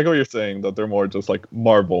get what you're saying, that they're more just, like,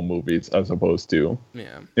 Marvel movies as opposed to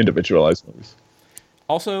individualized movies.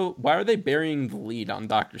 Also, why are they burying the lead on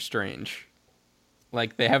Doctor Strange?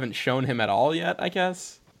 Like, they haven't shown him at all yet, I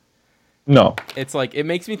guess? No. It's like, it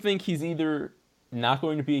makes me think he's either not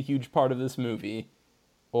going to be a huge part of this movie,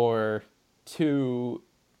 or... 2,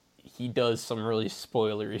 he does some really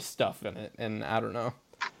spoilery stuff in it, and I don't know.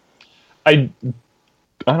 I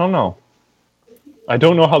don't know. I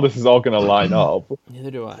don't know how this is all going to line up. Neither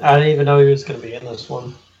do I. I didn't even know he was going to be in this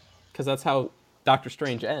one. Because that's how Doctor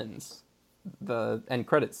Strange ends. The end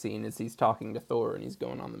credits scene is he's talking to Thor, and he's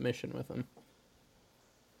going on the mission with him.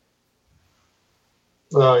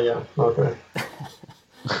 Oh, yeah. Okay.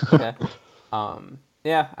 Okay.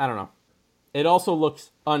 Yeah, I don't know. It also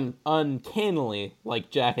looks uncannily like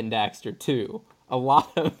Jak and Daxter 2. A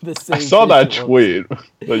lot of the same. I saw that tweet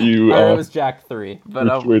that you. It was Jak 3, but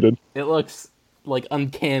tweeted. It looks like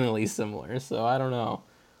uncannily similar. So I don't know.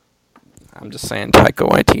 I'm just saying, Taika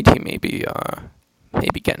Waititi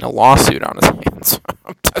maybe getting a lawsuit on his hands.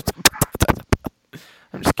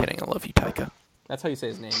 I'm just kidding. I love you, Taika. That's how you say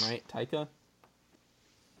his name, right? Taika?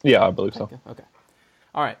 Yeah, I believe Taika? so. Okay.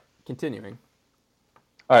 All right. Continuing.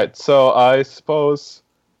 All right, so I suppose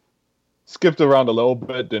skipped around a little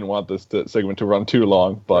bit. Didn't want this segment to run too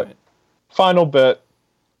long, but final bit.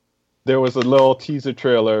 There was a little teaser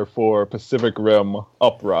trailer for Pacific Rim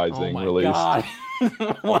Uprising released. God.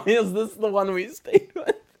 Why is this the one we stayed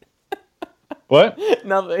with? What?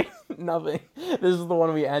 Nothing. This is the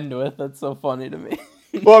one we end with. That's so funny to me.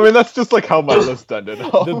 Well, I mean, that's just like how my list ended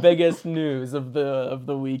up. The biggest news of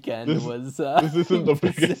the weekend was this isn't the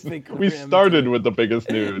biggest. Rim. We started with the biggest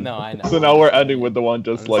news. No, I know. So now we're ending with the one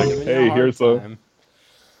just like, hey, here's a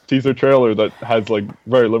teaser trailer that has like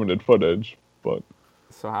very limited footage. But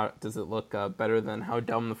so how does it look better than how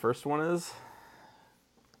dumb the first one is?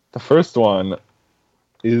 The first one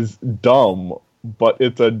is dumb, but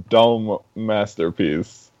it's a dumb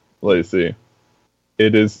masterpiece, Lacey.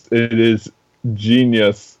 It is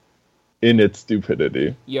genius in its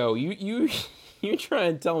stupidity. Yo, you try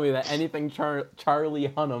and tell me that anything Charlie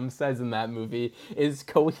Hunnam says in that movie is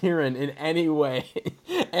coherent in any way,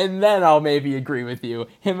 and then I'll maybe agree with you.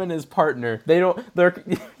 Him and his partner, their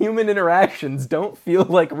human interactions don't feel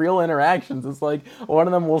like real interactions. It's like one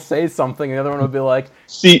of them will say something, and the other one will be like,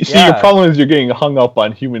 See, your problem is you're getting hung up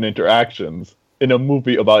on human interactions in a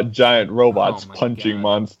movie about giant robots punching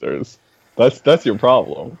monsters. That's your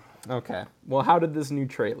problem. Okay. Well, how did this new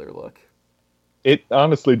trailer look? It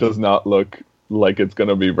honestly does not look like it's going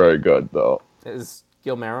to be very good, though. Is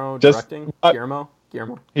Guillermo directing? Guillermo?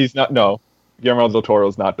 He's not, no. Guillermo del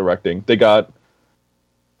Toro's not directing. They got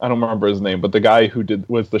I don't remember his name, but the guy who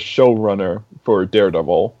was the showrunner for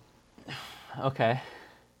Daredevil. Okay.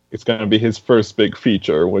 It's going to be his first big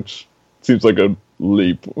feature, which seems like a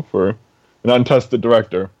leap for an untested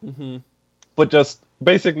director. Mm-hmm. But just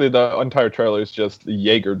basically the entire trailer is just the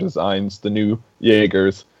Jaeger designs, the new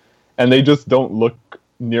Jaegers, and they just don't look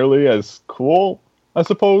nearly as cool, I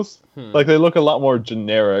suppose. Like, they look a lot more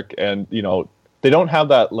generic, and, you know, they don't have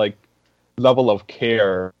that, like, level of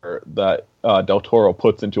care that Del Toro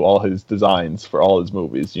puts into all his designs for all his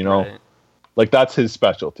movies, you know? Right. Like, that's his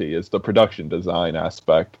specialty, is the production design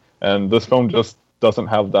aspect. And this film just doesn't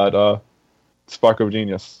have that spark of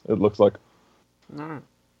genius, it looks like.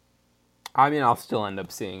 I mean, I'll still end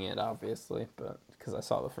up seeing it, obviously, but because I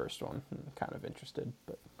saw the first one. I'm kind of interested.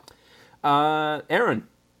 But Aaron,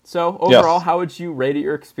 so overall, yes. How would you rate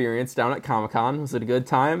your experience down at Comic-Con? Was it a good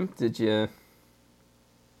time? Did you...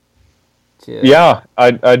 Yeah,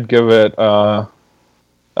 I'd give it 10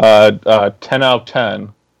 out of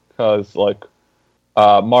 10, because like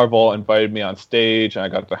Marvel invited me on stage and I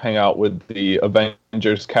got to hang out with the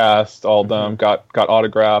Avengers cast, all of them, got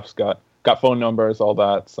autographs, got phone numbers, all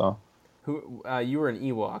that. So who you were an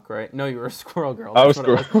Ewok, right? No, you were a Squirrel Girl. I was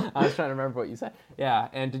Squirrel. I was trying to remember what you said. Yeah,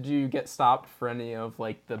 and did you get stopped for any of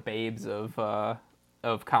like the babes of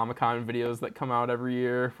Comic-Con videos that come out every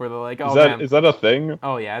year where they're like, oh, is that a thing?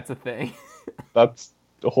 Oh yeah, it's a thing. That's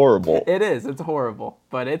horrible. It is. It's horrible,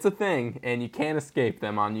 but it's a thing, and you can't escape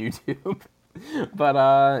them on YouTube. But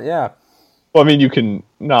yeah. Well, I mean, you can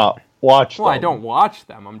not watch them. Well, I don't watch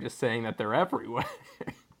them. I'm just saying that they're everywhere.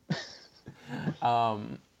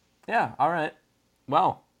 Yeah. All right.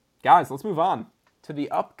 Well, guys, let's move on to the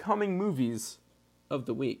upcoming movies of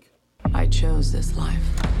the week. I chose this life,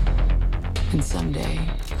 and someday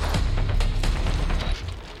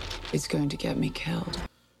it's going to get me killed.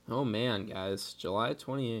 Oh man, guys, July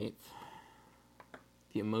 28th,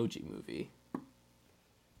 the Emoji Movie.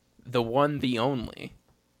 The one, the only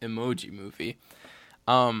Emoji Movie.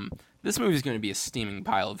 This movie's going to be a steaming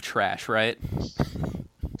pile of trash, right?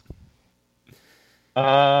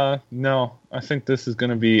 No. I think this is going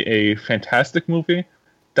to be a fantastic movie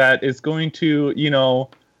that is going to, you know,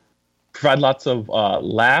 provide lots of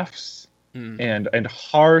laughs and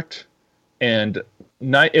heart, and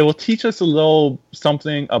it will teach us a little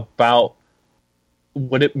something about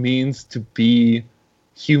what it means to be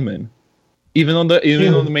human. Even though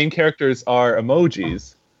the main characters are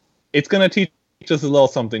emojis, it's going to teach us a little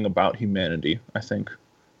something about humanity, I think.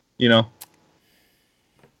 You know?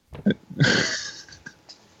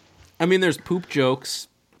 I mean, there's poop jokes.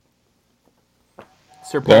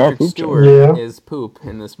 Sir Patrick Stewart is poop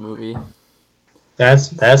in this movie.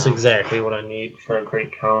 That's exactly what I need for a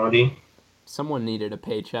great comedy. Someone needed a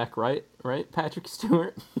paycheck, right? Right, Patrick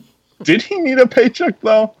Stewart? Did he need a paycheck,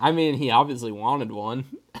 though? I mean, he obviously wanted one.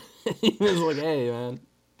 He was like, hey, man,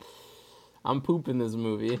 I'm pooping this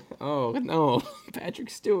movie. Oh, no,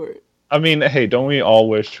 Patrick Stewart. I mean, hey, don't we all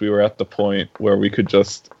wish we were at the point where we could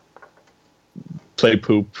just play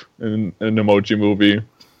poop in an Emoji Movie?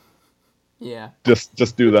 Yeah.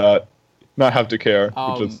 Just do that. Not have to care.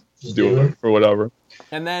 Just do it for whatever.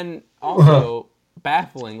 And then, also...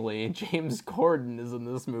 bafflingly, James Corden is in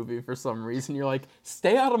this movie for some reason. You're like,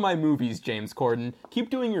 stay out of my movies, James Corden.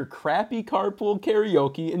 Keep doing your crappy carpool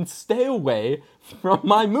karaoke and stay away from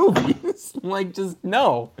my movies. Like, just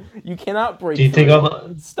no. You cannot break. Do you think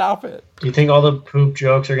stop it? Do you think all the poop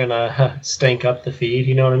jokes are gonna stink up the feed?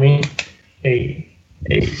 You know what I mean? Hey.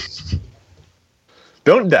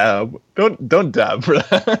 Don't dab. Don't dab for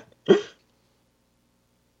that.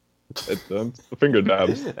 It's the finger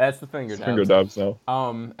dabs. That's the finger dabs. Finger dabs now.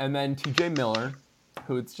 And then T.J. Miller,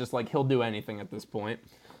 who it's just like he'll do anything at this point.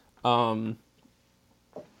 Do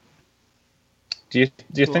you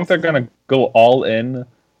think they're gonna go all in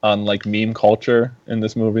on like meme culture in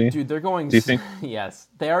this movie? Dude, they're going. Do you think? Yes,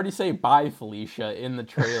 they already say "Bye, Felicia" in the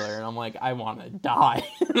trailer, and I'm like, I want to die.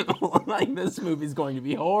 Like, this movie's going to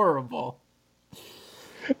be horrible.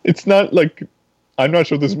 It's not like. I'm not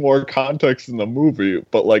sure there's more context in the movie,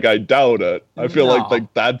 but like I doubt it. I feel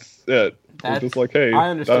like that's it. It's just like, hey, I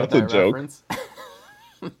understand that's a joke. Reference.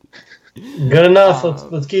 Good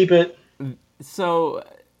enough. Let's keep it. So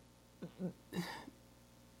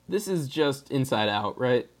this is just Inside Out,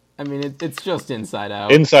 right? I mean, it's just Inside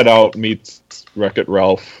Out. Inside Out meets Wreck-It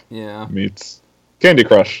Ralph. Yeah. Meets Candy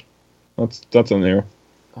Crush. That's in there.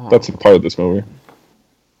 That's a part of this movie.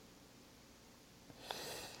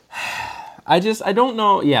 I don't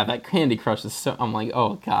know. Yeah, that Candy Crush is so... I'm like,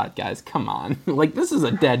 oh, God, guys, come on. Like, this is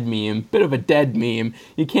a dead meme. Bit of a dead meme.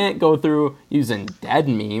 You can't go through using dead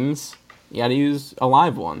memes. You gotta use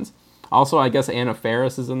alive ones. Also, I guess Anna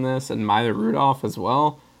Faris is in this, and Maya Rudolph as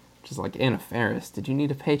well. which is like Anna Faris. Did you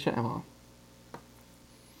need a paycheck? Well,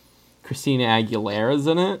 Christina Aguilera's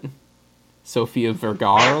in it. Sofia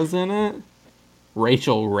Vergara's in it.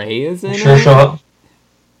 Rachel Ray is in it.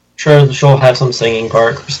 She'll have some singing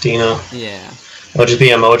part, Christina. Yeah. It'll just be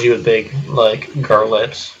emoji with big, like, girl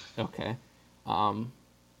lips. Okay. I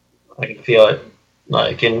can feel it.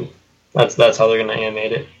 Like, and that's how they're gonna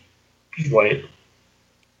animate it. Just wait.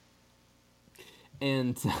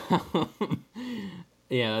 And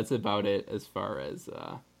yeah, that's about it as far as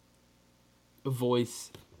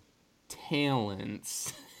voice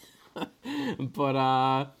talents.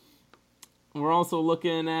 But we're also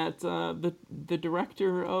looking at the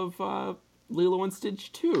director of Lilo and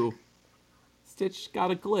Stitch 2. Stitch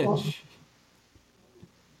Got a Glitch.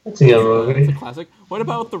 That's a good movie. It's a classic. What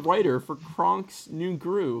about the writer for Kronk's New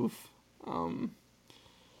Groove? Oh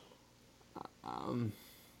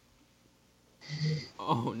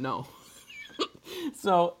no.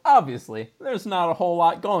 So, obviously, there's not a whole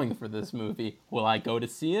lot going for this movie. Will I go to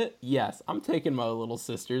see it? Yes. I'm taking my little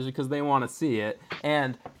sisters because they want to see it,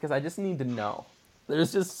 and because I just need to know.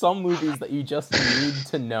 There's just some movies that you just need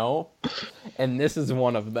to know, and this is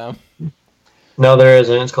one of them. No, there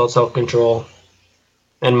isn't. It's called Self-Control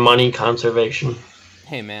and Money Conservation.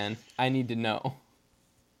 Hey, man, I need to know.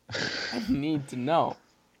 I need to know.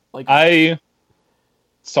 Like, I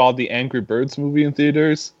saw the Angry Birds movie in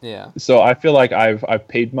theaters. Yeah. So I feel like I've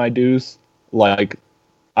paid my dues. Like,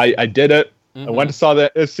 I did it. Mm-hmm. I went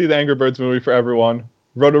to see the Angry Birds movie for everyone.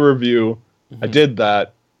 Wrote a review. Mm-hmm. I did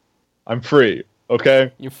that. I'm free.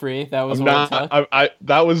 Okay. You're free. That was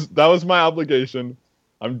that was my obligation.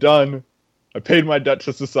 I'm done. I paid my debt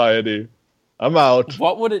to society. I'm out.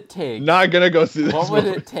 What would it take? Not gonna go see this. What would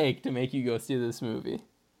it take to make you go see this movie?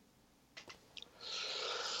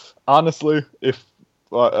 Honestly, if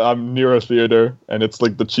I'm near a theater and it's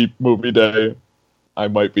like the cheap movie day, I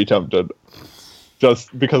might be tempted.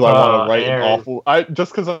 Just because I want to write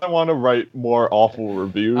just because I want to write more awful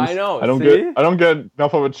reviews. I know. I don't get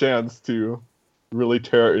enough of a chance to really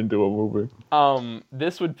tear into a movie.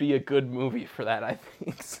 This would be a good movie for that, I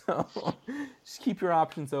think. So just keep your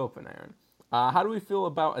options open, Aaron. How do we feel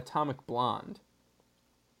about Atomic Blonde?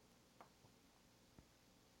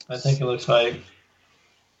 I think it looks hype.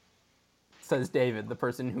 Says David, the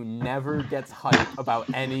person who never gets hype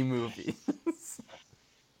about any movies.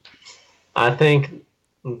 I think,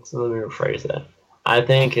 so let me rephrase that. I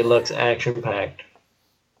think it looks action-packed.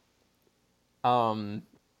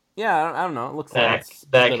 Yeah, I don't know. It looks like it's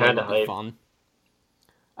that kind of hype. Fun.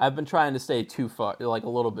 I've been trying to stay too far, like a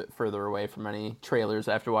little bit further away from any trailers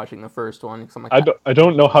after watching the first one. Cause I'm like, I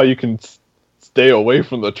don't know how you can stay away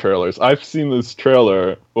from the trailers. I've seen this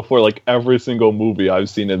trailer before, like every single movie I've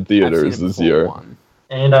seen in theaters this year.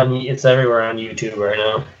 And it's everywhere on YouTube right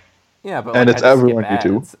now. Yeah, but and it's everywhere on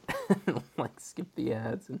YouTube. Like skip the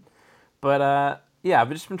ads, yeah,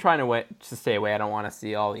 I've just been trying to stay away. I don't want to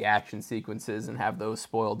see all the action sequences and have those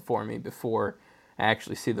spoiled for me before I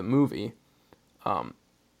actually see the movie. I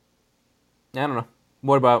don't know.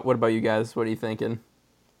 What about you guys? What are you thinking?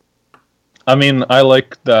 I mean, I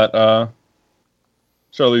like that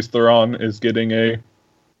Charlize Theron is getting a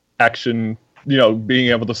action, being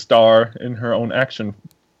able to star in her own action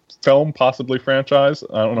film, possibly franchise.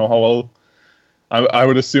 I don't know how well. I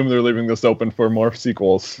would assume they're leaving this open for more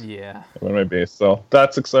sequels. Yeah. It might be. So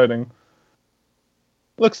that's exciting.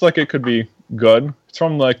 Looks like it could be good. It's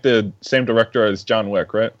from like the same director as John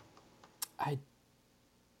Wick, right? I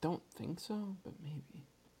don't think so, but maybe.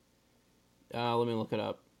 Let me look it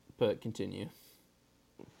up. But continue.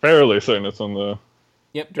 Fairly certain it's on the.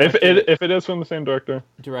 Yep. If it is from the same director.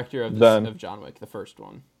 Director of John Wick, the first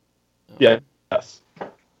one. Yes.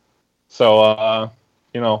 So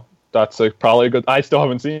that's probably a good. I still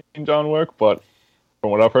haven't seen John Wick, but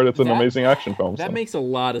from what I've heard, it's an amazing action film. That makes a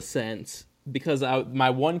lot of sense because my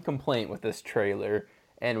one complaint with this trailer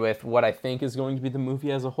and with what I think is going to be the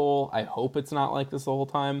movie as a whole, I hope it's not like this the whole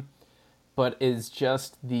time, but is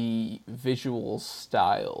just the visual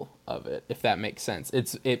style of it, if that makes sense.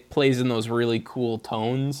 It plays in those really cool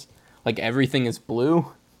tones, like everything is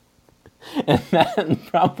blue. And that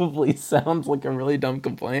probably sounds like a really dumb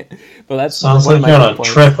complaint, but that sounds like you're on a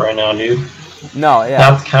trip right now, dude. No, yeah,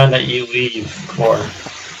 that's the kind that you leave for.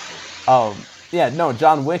 Yeah, no,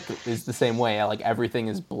 John Wick is the same way. Like everything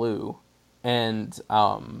is blue, and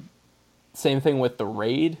same thing with The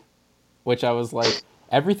Raid, which I was like,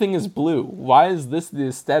 everything is blue. Why is this the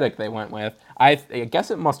aesthetic they went with? I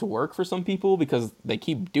guess it must work for some people because they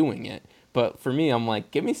keep doing it. But for me, I'm like,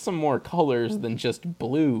 give me some more colors than just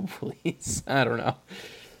blue, please. I don't know.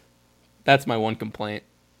 That's my one complaint.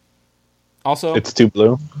 Also, it's too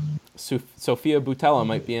blue. Sophia Boutella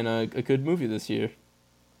might be in a good movie this year.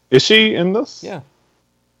 Is she in this? Yeah.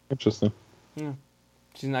 Interesting. Yeah.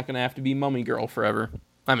 She's not going to have to be Mummy Girl forever.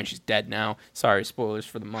 I mean, she's dead now. Sorry, spoilers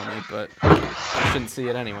for the Mummy, but I shouldn't see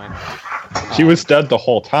it anyway. She was dead the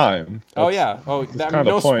whole time. Oh, yeah. Oh,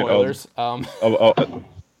 no spoilers.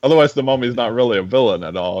 Otherwise, the Mummy's not really a villain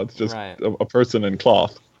at all. It's just a person in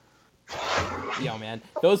cloth. Yo, man.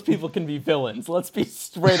 Those people can be villains. Let's be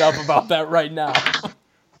straight up about that right now.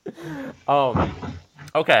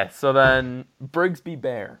 Okay, so then Brigsby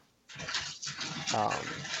Bear.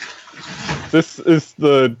 This is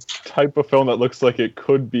the type of film that looks like it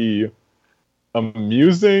could be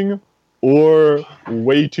amusing or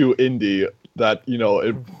way too indie that,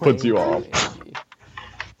 it puts you off.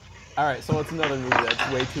 Alright, so what's another movie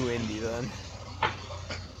that's way too indie then?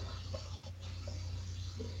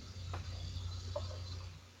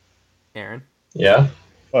 Aaron? Yeah?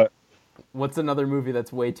 What? What's another movie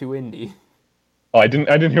that's way too indie? Oh, I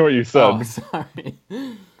didn't hear what you said. Oh, sorry.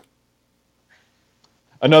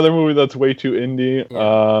 Another movie that's way too indie.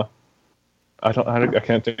 Yeah. I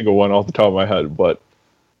can't think of one off the top of my head, but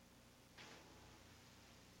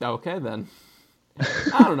okay then.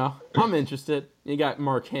 I don't know. I'm interested. You got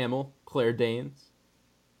Mark Hamill, Claire Danes,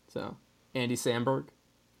 so Andy Samberg.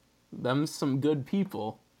 Them's some good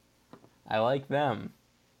people. I like them.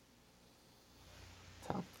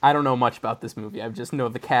 So I don't know much about this movie. I just know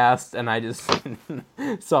the cast, and I just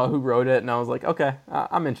saw who wrote it, and I was like, okay,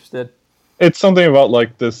 I'm interested. It's something about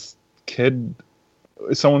like this kid.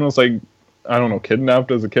 Someone was like, I don't know,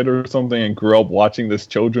 kidnapped as a kid or something, and grew up watching this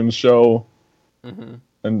children's show. Mm-hmm.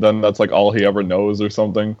 And then that's like all he ever knows or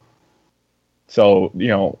something. So,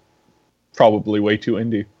 probably way too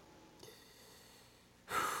indie.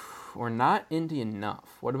 Or not indie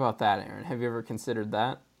enough. What about that, Aaron? Have you ever considered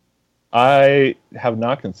that? I have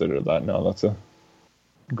not considered that. No, that's a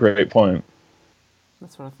great point.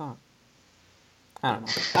 That's what I thought. I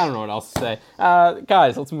don't know what else to say.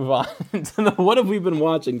 Guys, let's move on to the what have we been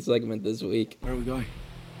watching segment this week. Where are we going?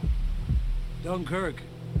 Dunkirk.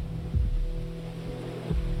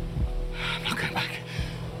 I'm not going back.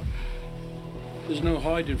 There's no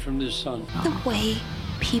hiding from this sun. The way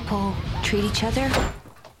people treat each other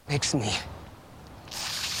makes me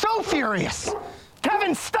so furious.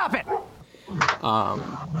 Kevin, stop it!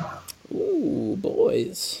 Ooh,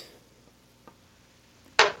 boys.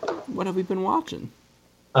 What have we been watching?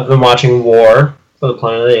 I've been watching War for the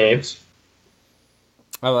Planet of the Apes.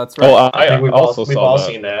 Oh, that's right. Oh, I think we've all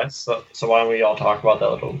seen that. So why don't we all talk about that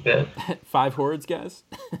a little bit? 5 words, guys.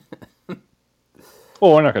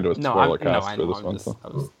 Well, we're not going to do a spoiler cast for this one. I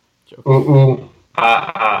was joking. Ooh,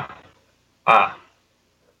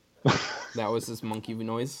 That was his monkey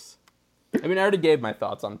noise. I mean, I already gave my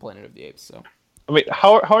thoughts on Planet of the Apes, so. I mean,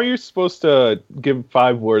 how are you supposed to give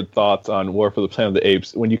 5-word thoughts on War for the Planet of the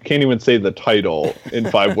Apes when you can't even say the title in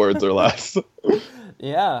 5 words or less?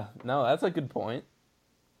 Yeah, no, that's a good point.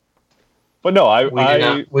 But no,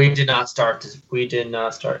 we did not start. We didn't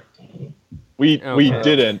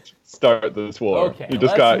start this war. Okay, you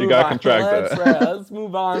got to contract that. Let's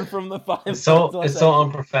move on from the 5 It's so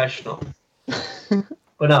unprofessional.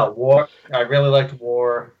 But no, War. I really liked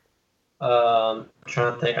War. I'm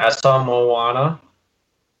trying to think. I saw Moana.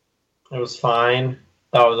 It was fine.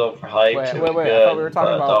 That was overhyped. Wait. Good, I thought we were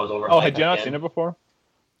talking about. Was oh, had you not seen it before?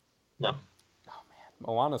 No. Oh man,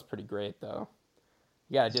 Moana's pretty great though.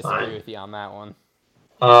 Yeah, I disagree with you on that one.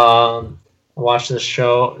 I watched this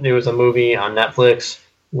show. There was a movie on Netflix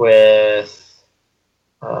with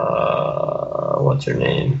what's her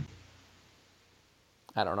name?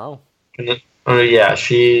 I don't know. Yeah,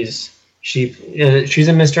 she's in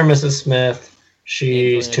Mr. and Mrs. Smith.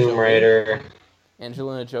 She's Tomb Raider.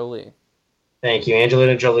 Angelina Jolie. Thank you.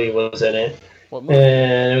 Angelina Jolie was in it. What movie?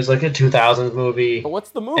 And it was like a 2000s movie. But what's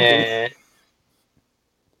the movie? And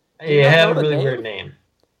it had a really weird name.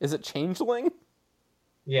 Is it Changeling?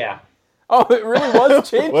 Yeah. Oh, it really was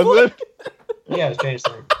Changeling? Was it? Yeah, it was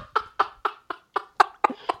Changeling.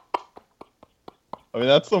 I mean,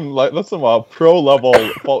 that's some pro level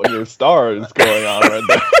Fault in Your Stars going on right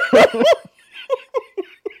there.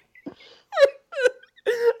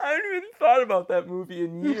 I haven't even thought about that movie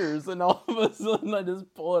in years, and all of a sudden I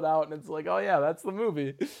just pull it out, and it's like, oh yeah, that's the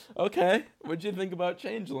movie. Okay, what'd you think about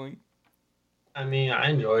Changeling? I mean, I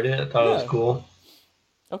enjoyed it. I thought it was cool.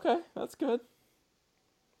 Okay, that's good.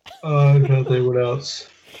 I'm trying to think what else.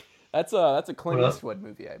 That's a Clint Eastwood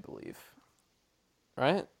movie, I believe.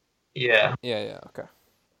 Right? Yeah. Yeah. Okay.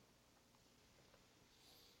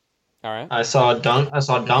 All right. I saw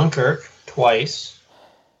Dunkirk twice.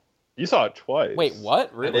 You saw it twice. Wait,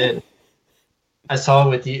 what? Really? I did. I saw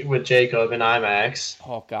it with Jacob in IMAX.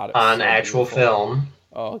 Oh God, on so actual beautiful. Film.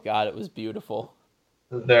 Oh God, it was beautiful.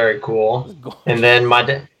 Very cool. And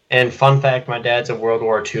then and fun fact, my dad's a World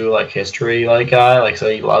War II like history guy, so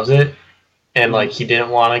he loves it. And he didn't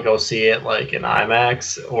want to go see it in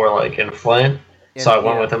IMAX or in Flint, so I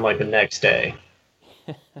went with him the next day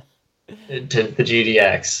to the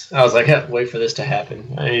GDX. I was like, hey, wait for this to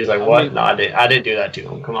happen, and he was like, "What? No, I didn't do that to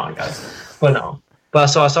him. Come on, guys." But no,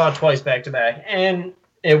 so I saw it twice back to back, and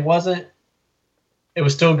it was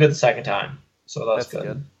still good the second time, so that's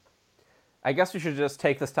good. I guess we should just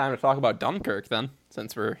take this time to talk about Dunkirk then,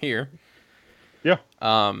 since we're here. Yeah.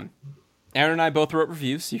 Aaron and I both wrote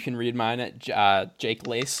reviews. You can read mine at Jake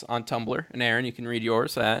Lace on Tumblr, and Aaron, you can read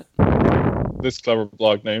yours at... This clever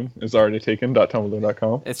blog name is already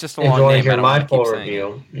taken.tumblr.com. It's just a long name. If you want to hear my full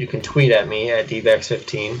review, you can tweet at me at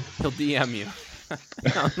dbex15. He'll DM you.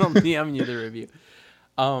 He'll DM you the review.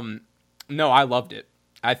 No, I loved it.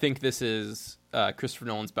 I think this is Christopher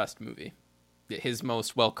Nolan's best movie. His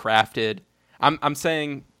most well-crafted. I'm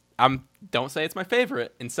saying... don't say it's my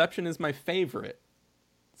favorite. Inception is my favorite.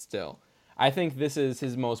 Still. I think this is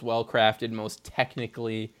his most well-crafted, most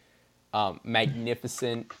technically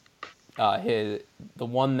magnificent, the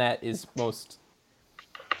one that is most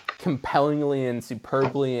compellingly and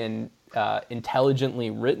superbly and intelligently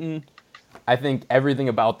written. I think everything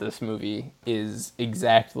about this movie is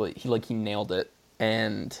exactly, he nailed it.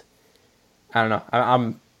 And I don't know,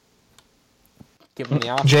 I'm giving the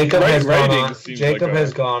option. Jacob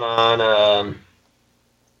has gone on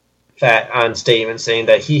on statement saying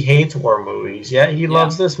that he hates war movies. Yeah, he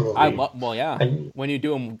loves this movie. When you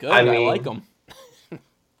do them good, I like them.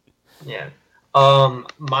 Yeah.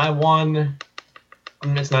 My one,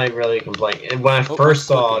 it's not even really a complaint. When I first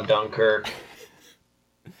saw Dunkirk,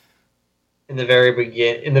 in the very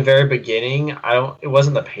beginning, it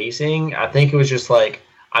wasn't the pacing. I think it was just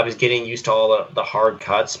I was getting used to all the hard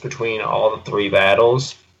cuts between all the three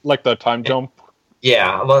battles. Like the time jump.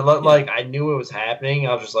 Yeah, I knew it was happening.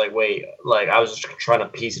 I was just wait, I was just trying to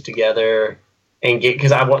piece it together and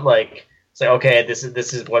because I want say, okay, this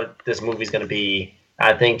is what this movie's gonna be.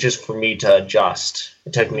 I think just for me to adjust,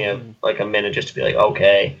 it took me a minute just to be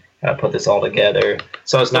okay, I put this all together.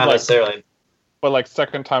 So it's not necessarily. But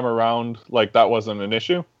second time around, that wasn't an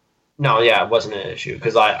issue. No, yeah, it wasn't an issue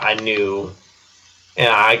because I knew, and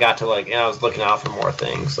I got to and I was looking out for more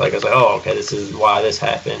things. I was oh, okay, this is why this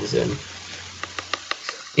happens and.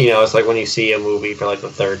 It's when you see a movie for the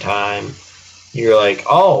third time, you're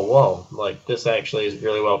oh, whoa, this actually is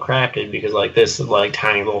really well crafted because this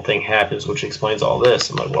tiny little thing happens which explains all this.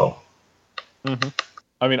 I'm whoa. Mm-hmm.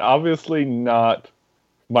 I mean, obviously not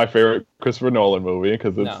my favorite Christopher Nolan movie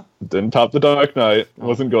because it didn't top The Dark Knight.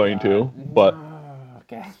 Wasn't going to, but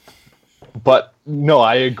okay. But no,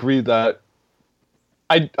 I agree that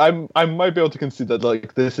I might be able to concede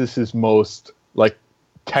that this is his most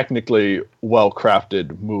technically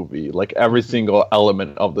well-crafted movie. Every single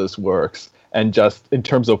element of this works, and just in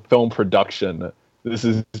terms of film production, this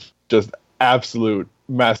is just absolute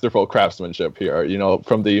masterful craftsmanship here.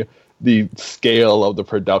 From the scale of the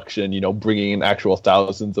production, bringing in actual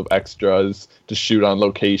thousands of extras to shoot on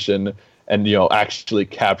location, and actually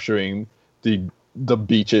capturing the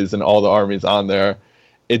beaches and all the armies on there.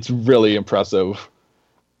 It's really impressive.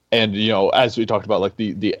 And, as we talked about,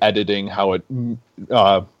 the editing, how it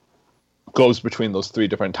goes between those three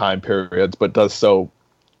different time periods, but does so,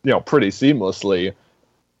 pretty seamlessly.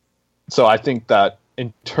 So I think that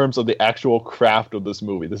in terms of the actual craft of this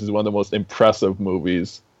movie, this is one of the most impressive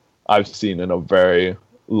movies I've seen in a very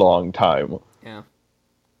long time. Yeah.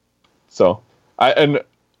 So,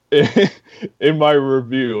 in my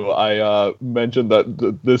review, I mentioned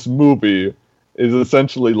that this movie is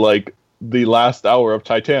essentially the last hour of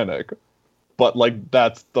Titanic, but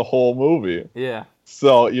that's the whole movie. Yeah.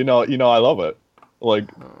 So I love it.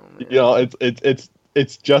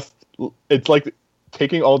 It's just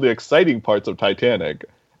taking all the exciting parts of Titanic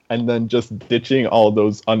and then just ditching all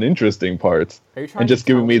those uninteresting parts and just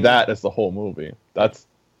giving me that as the whole movie. Are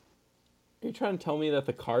you trying to tell me that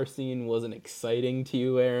the car scene wasn't exciting to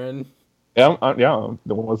you, Aaron? Yeah,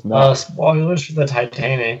 the one was not. Spoilers for the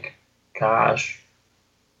Titanic. Gosh.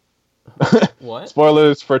 What?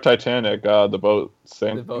 Spoilers for Titanic. The boat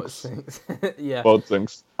sinks. The boat sinks. Yeah. Boat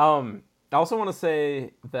sinks. I also want to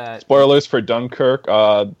say that spoilers for Dunkirk.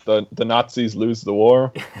 The Nazis lose the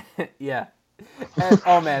war. Yeah. And,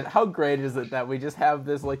 oh man, how great is it that we just have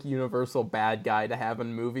this universal bad guy to have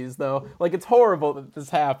in movies though? It's horrible that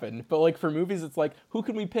this happened, but for movies it's who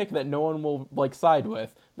can we pick that no one will side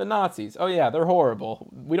with? The Nazis. Oh yeah, they're horrible.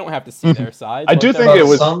 We don't have to see their side. I do think it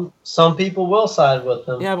was some people will side with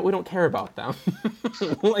them. Yeah, but we don't care about them.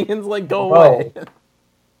 Lincoln's like, go away.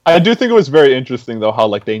 I do think it was very interesting though how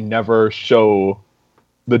like they never show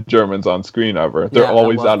the Germans on screen ever. They're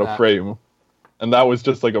always out of frame. And that was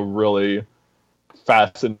just like a really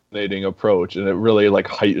fascinating approach, and it really like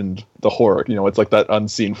heightened the horror. You know, it's like that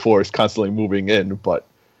unseen force constantly moving in, but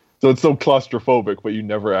so it's so claustrophobic, but you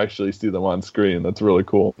never actually see them on screen. That's really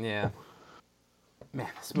cool. Yeah. Man,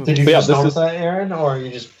 this movie. Did you just notice that, Aaron, or are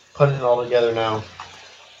you just putting it all together now?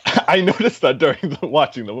 I noticed that during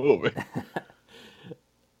watching the movie.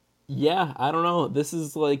 Yeah, I don't know. This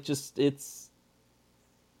is like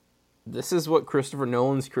this is what Christopher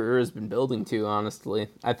Nolan's career has been building to, honestly.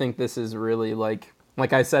 I think this is really like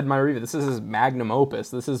I said in my review, this is his magnum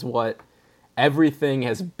opus. This is what everything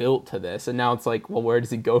has built to this, and now it's like, well, where does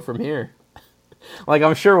he go from here? Like,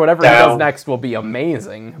 I'm sure whatever he does next will be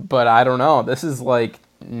amazing, but I don't know. This is like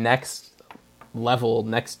next level,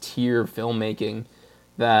 next tier filmmaking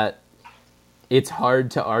that it's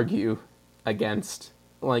hard to argue against.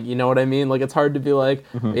 Like, you know what I mean? Like, it's hard to be like,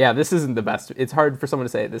 yeah, this isn't the best. It's hard for someone to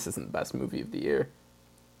say this isn't the best movie of the year.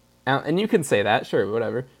 And you can say that, sure,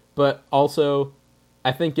 whatever. But also,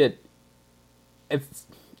 I think it's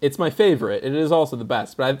my favorite. It is also the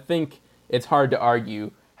best. But I think it's hard to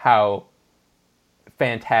argue how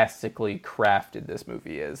fantastically crafted this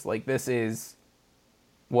movie is. Like, this is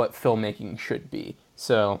what filmmaking should be.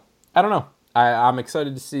 So, I don't know. I'm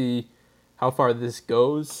excited to see how far this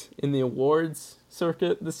goes in the awards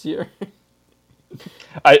circuit this year.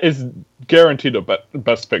 It's guaranteed a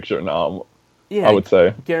best picture now. Yeah, I would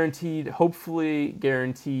say hopefully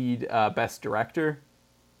guaranteed best director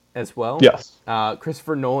as well. Yes.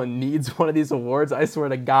 Christopher Nolan needs one of these awards. I swear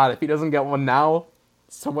to God, if he doesn't get one now,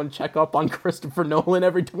 someone check up on Christopher Nolan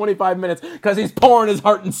every 25 minutes, because he's pouring his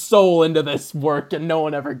heart and soul into this work and no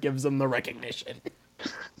one ever gives him the recognition.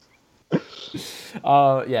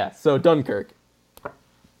 Yeah, so Dunkirk.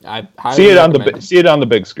 I see it on the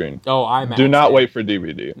big screen. Oh, IMAX. Do not wait for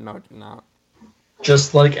DVD. No, do not.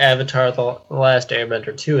 Just like Avatar: The Last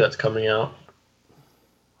Airbender 2 that's coming out.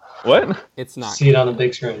 What? It's not. See it on the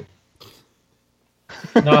big screen.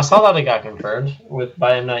 No, I saw that it got confirmed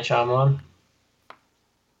by M. Night Shyamalan.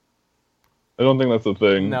 I don't think that's a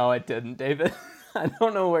thing. No, it didn't, David. I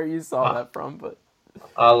don't know where you saw that from, but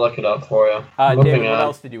I'll look it up for you. David, what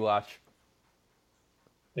else did you watch?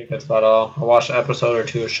 I think that's about all. I watched an episode or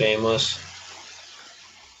two of Shameless.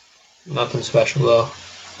 Nothing special, though.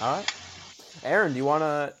 All right. Aaron, do you want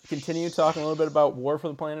to continue talking a little bit about War for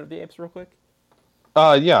the Planet of the Apes real quick?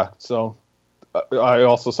 Yeah. So I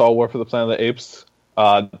also saw War for the Planet of the Apes.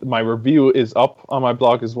 My review is up on my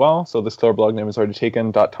blog as well. So this clever blog name is already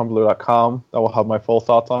taken.tumblr.com. That will have my full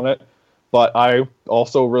thoughts on it. But I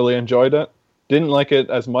also really enjoyed it. Didn't like it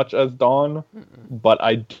as much as Dawn, but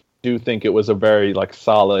I do think it was a very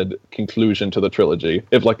solid conclusion to the trilogy.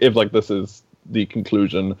 If this is the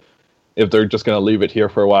conclusion, if they're just going to leave it here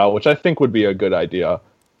for a while, which I think would be a good idea,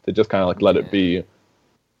 to just kind of let it be.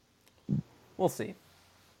 We'll see.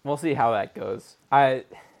 We'll see how that goes. Anyway.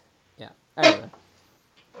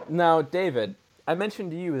 Now, David, I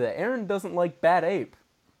mentioned to you that Aaron doesn't like Bad Ape,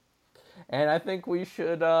 and I think we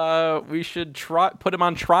should put him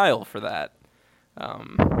on trial for that.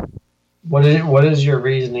 What is your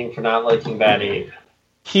reasoning for not liking Bad Ape?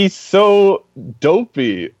 He's so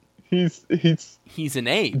dopey. He's an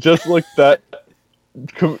ape. Just like that.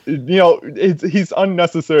 He's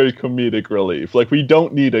unnecessary comedic relief. Like, we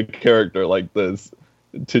don't need a character like this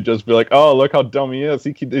to just be like, oh, look how dumb he is.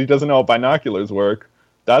 He doesn't know how binoculars work.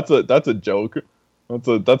 That's a joke.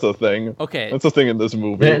 That's a thing. Okay. That's a thing in this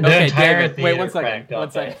movie. The entire David, wait 1 second.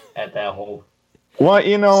 At that whole. Well,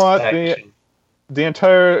 you know what? The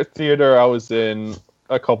entire theater I was in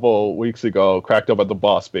a couple weeks ago cracked up at the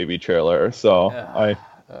Boss Baby trailer, so I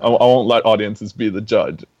won't let audiences be the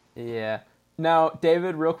judge. Yeah. Now,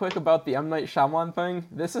 David, real quick about the M. Night Shyamalan thing.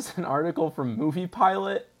 This is an article from Movie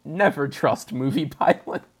Pilot. Never trust Movie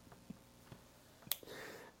Pilot.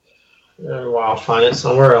 Well, I'll find it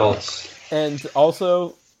somewhere else. And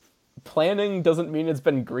also, planning doesn't mean it's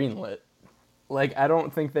been greenlit. Like, I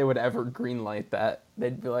don't think they would ever greenlight that.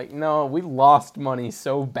 They'd be like, no, we lost money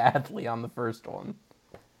so badly on the first one.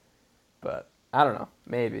 But, I don't know.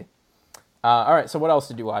 Maybe. All right, so what else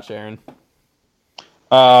did you watch, Aaron?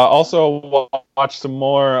 Also watched some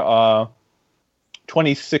more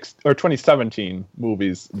 2017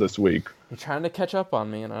 movies this week. You're trying to catch up on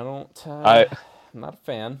me, and I'm not a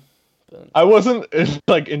fan. But... I wasn't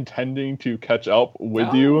intending to catch up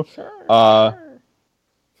with you. Sure.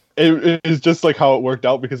 it is just like how it worked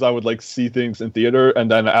out because I would like see things in theater,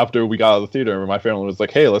 and then after we got out of the theater, my family was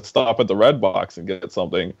like, "Hey, let's stop at the Red Box and get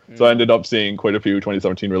something." So I ended up seeing quite a few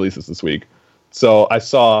 2017 releases this week. So I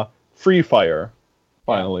saw Free Fire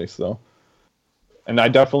finally. So, and I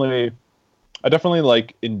definitely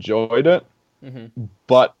like enjoyed it,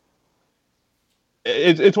 but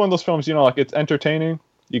it's one of those films, you know, like it's entertaining.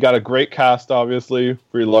 You got a great cast, obviously: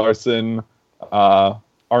 Brie Larson,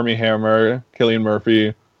 Armie Hammer, Cillian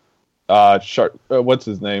Murphy. What's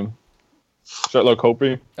his name? Sharlto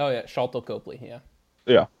Copley. Oh yeah, Sharlto Copley. Yeah.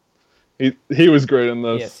 Yeah, he was great in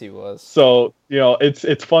this. Yes, he was. So you know,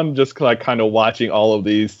 it's fun just like kind of watching all of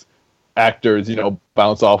these actors, you know,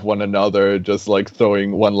 bounce off one another, just like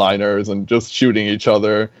throwing one-liners and just shooting each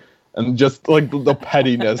other, and just like the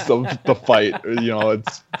pettiness of the fight. You know,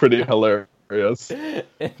 it's pretty hilarious.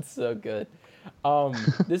 It's so good.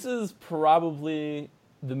 This is probably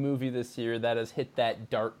the movie this year that has hit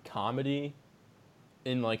that dark comedy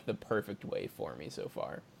in like the perfect way for me so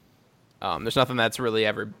far. There's nothing that's really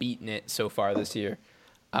ever beaten it so far this year.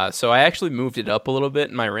 So I actually moved it up a little bit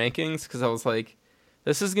in my rankings because I was like,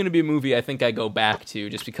 this is going to be a movie I think I go back to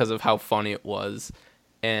just because of how funny it was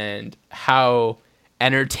and how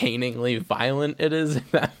entertainingly violent it is, if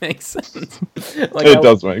that makes sense. Like, it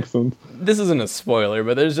does make sense. This isn't a spoiler,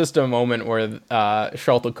 but there's just a moment where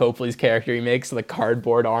Sharlto Copley's character, he makes the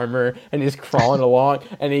cardboard armor and he's crawling along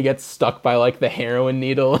and he gets stuck by like the heroin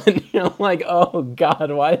needle and you're like, oh god,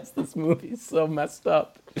 why is this movie so messed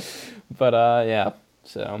up? But yeah,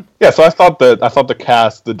 so I thought the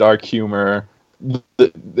cast, the dark humor,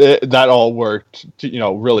 that all worked, you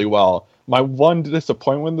know, really well. My one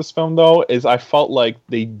disappointment in this film, though, is I felt like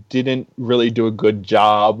they didn't really do a good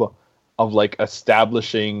job of like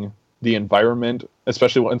establishing the environment,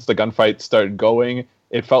 especially once the gunfight started going.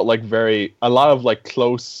 It felt like a lot of like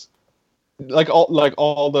close,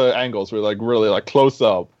 all the angles were like really like close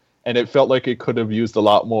up, and it felt like it could have used a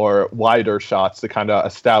lot more wider shots to kind of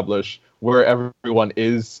establish where everyone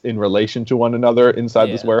is in relation to one another inside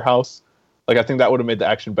this warehouse. Like, I think that would have made the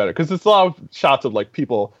action better, because it's a lot of shots of like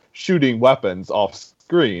people shooting weapons off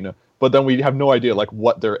screen, but then we have no idea like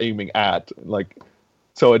what they're aiming at, like,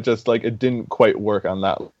 so it just like it didn't quite work on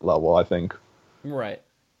that level, I think. Right.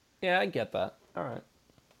 Yeah, I get that. All right.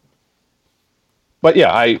 But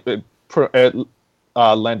yeah, it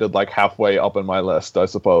landed like halfway up in my list, I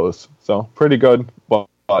suppose. So pretty good, but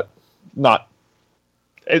not.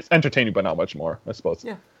 It's entertaining, but not much more, I suppose.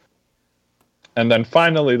 Yeah. And then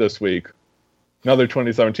finally this week, another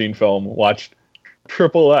 2017 film, watched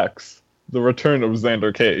Triple X, The Return of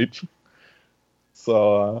Xander Cage.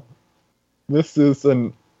 So, this is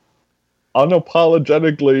an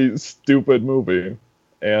unapologetically stupid movie.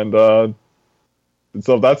 And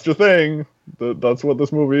so that's your thing. That's what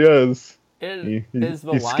this movie is. He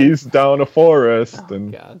skis down a forest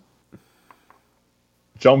and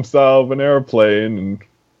jumps out of an airplane, and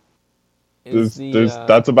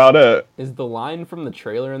that's about it. Is the line from the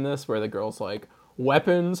trailer in this where the girl's like,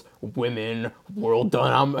 weapons, women, world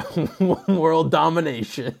domination?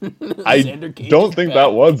 I don't think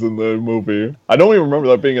that was in the movie. I don't even remember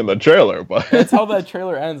that being in the trailer, but that's how that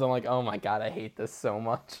trailer ends. I'm like, oh my god, I hate this so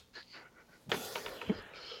much.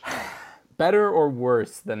 Better or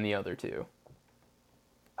worse than the other two?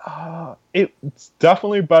 It's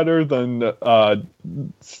definitely better than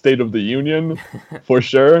State of the Union, for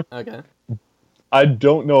sure. Okay. I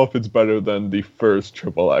don't know if it's better than the first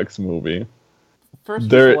Triple X movie. First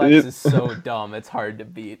Triple X is so dumb, it's hard to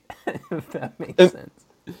beat, if that makes sense.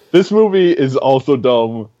 This movie is also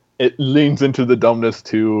dumb. It leans into the dumbness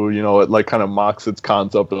too, you know, it like kind of mocks its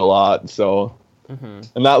concept a lot, so...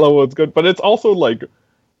 And that level is good, but it's also like...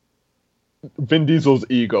 Vin Diesel's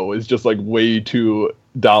ego is just like way too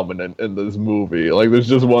dominant in this movie. Like, there's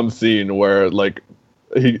just one scene where like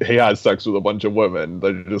he has sex with a bunch of women.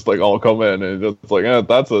 They just like all come in and it's just like,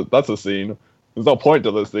 that's a scene. There's no point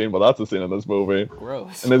to this scene, but that's a scene in this movie.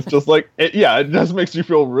 Gross. And it's just like it just makes you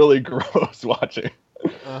feel really gross watching.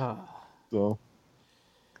 So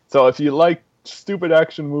if you like stupid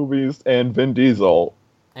action movies and Vin Diesel,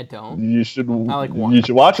 I don't. You should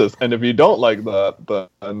watch this. And if you don't like that,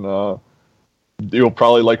 then you'll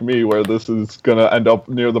probably like me, where this is gonna end up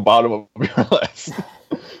near the bottom of your list.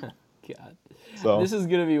 God. So this is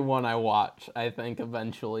gonna be one I watch, I think,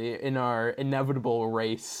 eventually, in our inevitable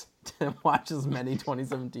race to watch as many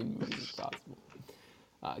 2017 movies as possible.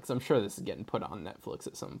 Because I'm sure this is getting put on Netflix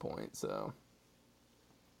at some point, so...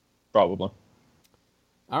 Probably.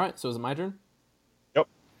 Alright, so is it my turn? Yep.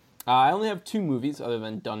 I only have 2 movies other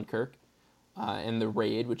than Dunkirk. And The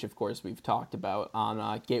Raid, which of course we've talked about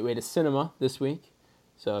on Gateway to Cinema this week.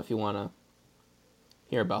 So if you want to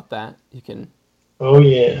hear about that, you can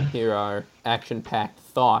hear our action-packed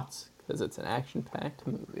thoughts, because it's an action-packed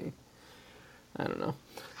movie. I don't know.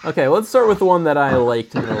 Okay, let's start with the one that I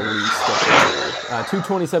liked the least. Two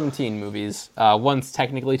 2017 movies. One's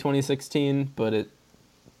technically 2016, but it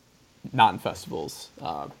not in festivals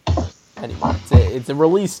anymore. It's a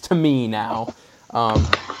release to me now.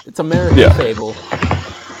 It's American Fable.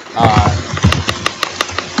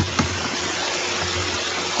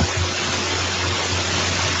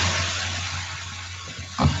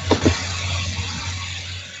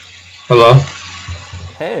 Hello?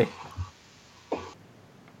 Hey.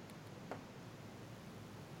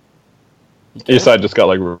 Your side just got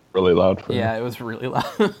like really loud for me. Yeah, it was really loud.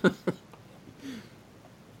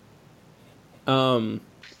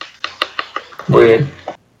 Weird.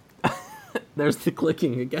 There's the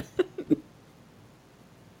clicking again.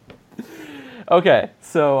 Okay,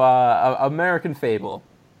 so American Fable.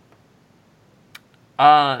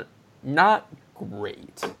 Not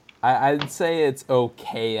great. I'd say it's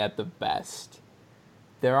okay at the best.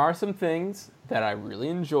 There are some things that I really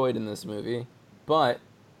enjoyed in this movie, but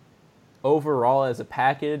overall as a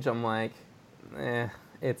package, I'm like,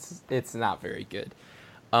 it's not very good.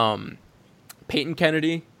 Peyton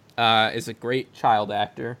Kennedy is a great child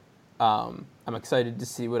actor. I'm excited to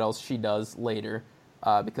see what else she does later,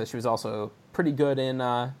 because she was also pretty good in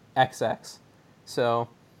XX. So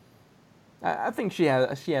I think she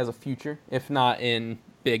has a future, if not in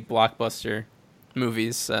big blockbuster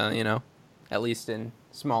movies, at least in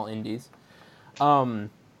small indies.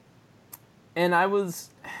 And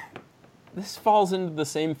this falls into the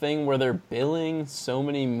same thing where they're billing so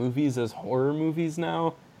many movies as horror movies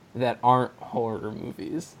now that aren't horror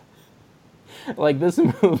movies. Like, this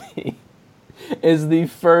movie is the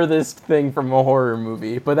furthest thing from a horror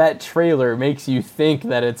movie, but that trailer makes you think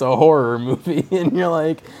that it's a horror movie, and you're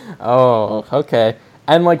like, oh, okay.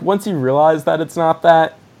 And, like, once you realize that it's not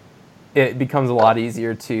that, it becomes a lot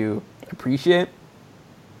easier to appreciate.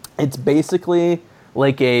 It's basically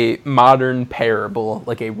like a modern parable,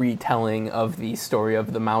 like a retelling of the story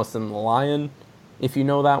of the Mouse and the Lion, if you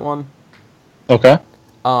know that one. Okay.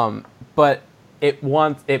 But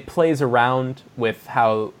it plays around with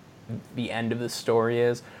how the end of the story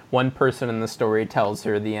is. One person in the story tells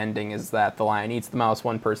her the ending is that the lion eats the mouse.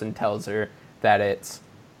 One person tells her that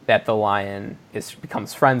the lion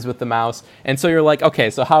becomes friends with the mouse. And so you're like, okay,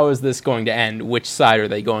 so how is this going to end? Which side are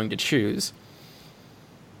they going to choose?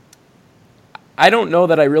 I don't know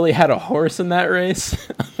that I really had a horse in that race.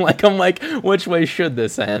 I'm like, which way should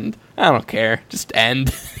this end? I don't care. Just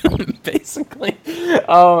end, basically.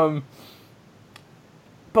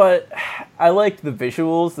 But I liked the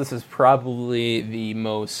visuals. This is probably the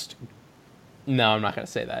most... No, I'm not going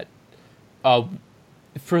to say that.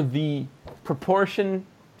 For the proportion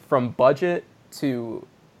from budget to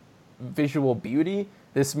visual beauty,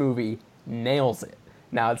 this movie nails it.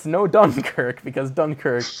 Now, it's no Dunkirk, because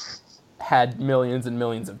Dunkirk had millions and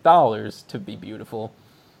millions of dollars to be beautiful.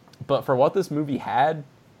 But for what this movie had,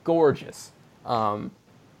 gorgeous.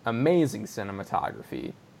 Amazing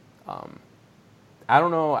cinematography. I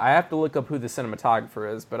don't know, I have to look up who the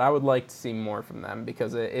cinematographer is, but I would like to see more from them,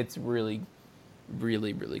 because it's really,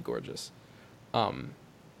 really, really gorgeous.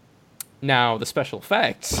 Now, the special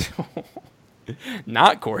effects,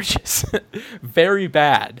 not gorgeous. Very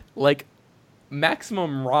bad. Like,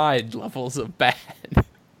 maximum ride levels of bad.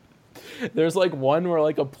 There's, like, one where,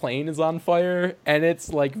 like, a plane is on fire, and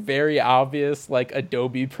it's, like, very obvious, like,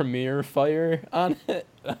 Adobe Premiere fire on it.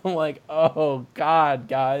 I'm like, oh, God,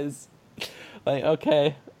 guys. Like,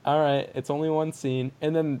 okay, all right, it's only one scene.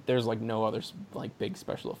 And then there's, like, no other, like, big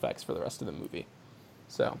special effects for the rest of the movie.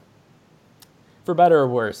 So, for better or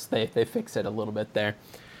worse, they fix it a little bit there.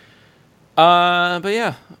 But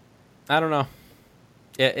yeah, I don't know.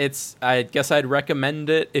 I guess I'd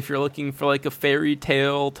recommend it if you're looking for, like, a fairy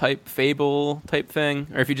tale type fable type thing,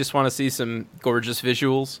 or if you just want to see some gorgeous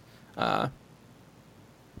visuals.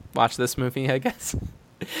 Watch this movie, I guess.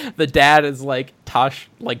 The dad is like Tosh,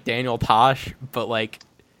 like Daniel Tosh, but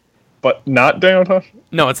not Daniel Tosh?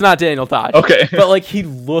 No, it's not Daniel Tosh. Okay. But, like, he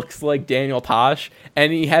looks like Daniel Tosh,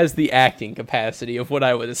 and he has the acting capacity of what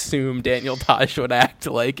I would assume Daniel Tosh would act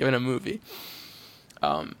like in a movie.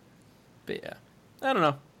 But yeah, I don't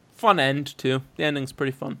know. Fun end too. The ending's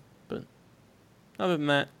pretty fun, but other than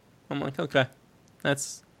that, I'm like, okay,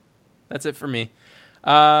 that's it for me.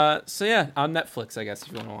 So yeah, on Netflix, I guess, if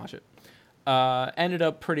you want to watch it. Ended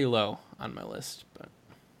up pretty low on my list, but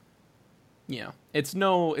it's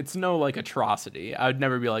no like atrocity. I would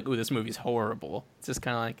never be like, ooh, this movie's horrible. It's just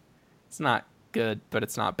kind of like, it's not good, but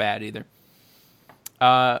it's not bad either.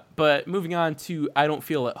 But moving on to I Don't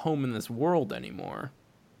Feel at Home in This World Anymore,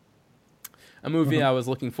 a movie I was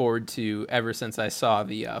looking forward to ever since I saw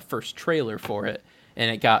the first trailer for it,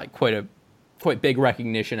 and it got quite big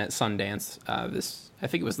recognition at Sundance. I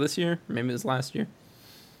think it was this year, maybe it was last year.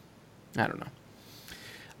 I don't know.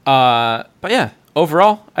 But yeah,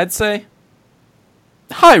 overall, I'd say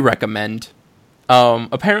high recommend.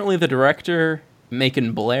 Apparently, the director,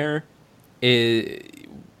 Macon Blair,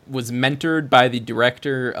 was mentored by the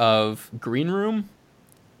director of Green Room.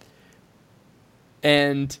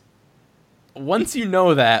 And once you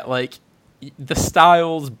know that, like, the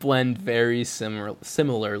styles blend very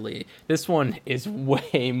similarly. This one is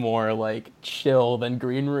way more, like, chill than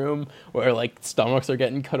Green Room, where, like, stomachs are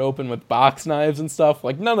getting cut open with box knives and stuff.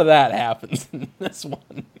 Like, none of that happens in this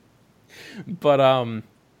one. But,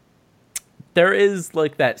 there is,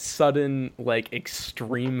 like, that sudden, like,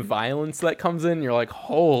 extreme violence that comes in. You're like,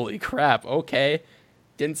 holy crap, okay.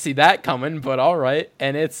 Didn't see that coming, but all right.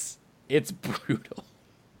 And it's brutal.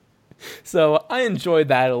 So I enjoyed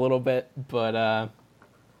that a little bit, but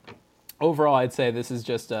overall I'd say this is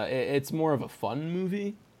just it's more of a fun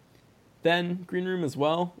movie than Green Room as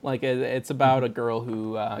well. Like, it's about a girl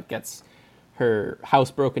who gets her house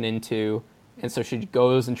broken into, and so she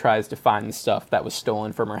goes and tries to find the stuff that was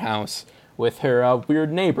stolen from her house with her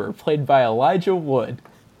weird neighbor, played by Elijah Wood,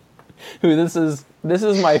 who this is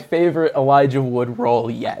my favorite Elijah Wood role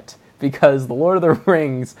yet. Because The Lord of the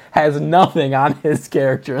Rings has nothing on his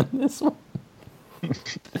character in this one.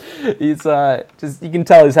 He's just, you can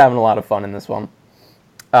tell he's having a lot of fun in this one.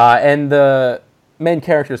 And the main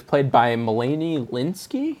character is played by Melanie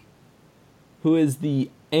Lynskey, who is the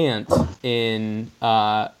aunt in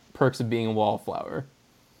Perks of Being a Wallflower.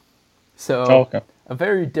 So a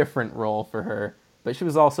very different role for her, but she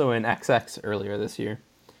was also in XX earlier this year.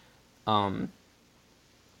 Also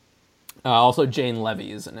Jane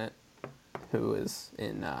Levy is in it, who is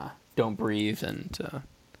in Don't Breathe and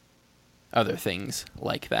other things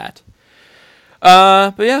like that.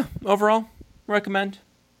 But yeah, overall, recommend.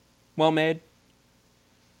 Well made.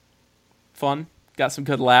 Fun. Got some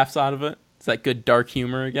good laughs out of it. It's that good dark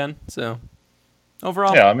humor again. So,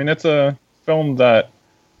 overall. Yeah, I mean, it's a film that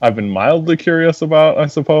I've been mildly curious about, I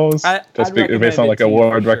suppose. Just based on, like,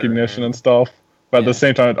 award recognition and stuff. But at the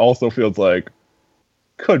same time, it also feels like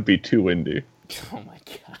could be too indie. Oh my god.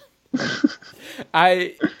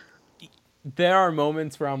 There are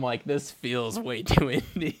moments where I'm like, this feels way too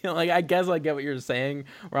indie. Like, I guess I get what you're saying,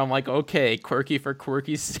 where I'm like, okay, quirky for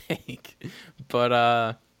quirky's sake.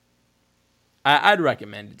 But I'd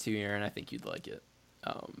recommend it to you, and I think you'd like it.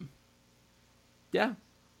 Yeah.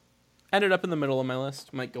 Ended up in the middle of my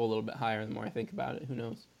list. Might go a little bit higher the more I think about it. Who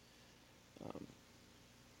knows?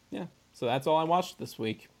 Yeah. So that's all I watched this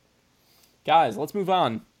week. Guys, let's move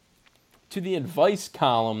on to the advice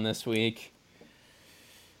column this week.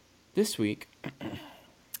 This week,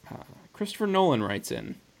 Christopher Nolan writes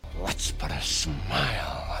in, Let's put a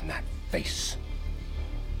smile on that face.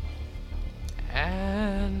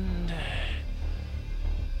 And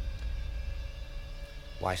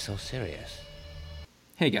why so serious?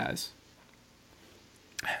 Hey guys.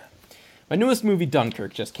 My newest movie,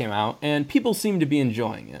 Dunkirk, just came out, and people seem to be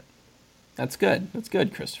enjoying it. That's good. That's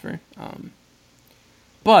good, Christopher.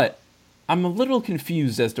 But I'm a little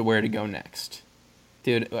confused as to where to go next.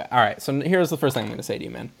 Dude, all right, so here's the first thing I'm going to say to you,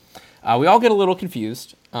 man. We all get a little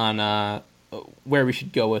confused on where we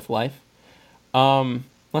should go with life.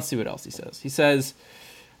 Let's see what else he says. He says,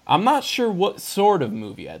 I'm not sure what sort of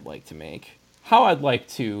movie I'd like to make, how I'd like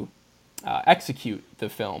to execute the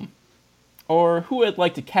film, or who I'd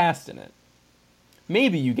like to cast in it.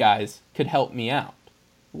 Maybe you guys could help me out.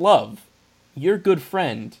 Love, your good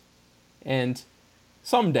friend, and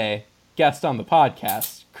someday guest on the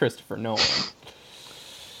podcast, Christopher Nolan.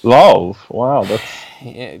 Love, wow, that's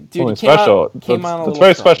dude, special. That's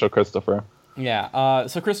very special, Christopher. Yeah.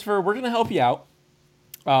 So Christopher, we're gonna help you out.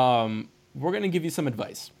 We're gonna give you some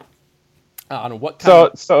advice on what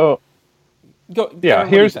kind. Go. Yeah.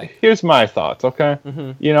 Here's my thoughts. Okay.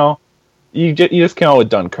 Mm-hmm. You know, you just came out with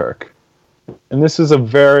Dunkirk, and this is a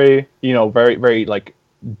very very like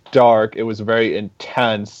dark. It was very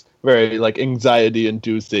intense, very like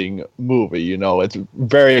anxiety-inducing movie. You know, it's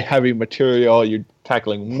very heavy material. You're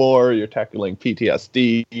tackling war, you're tackling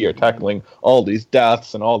PTSD, you're tackling all these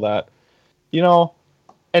deaths and all that. You know,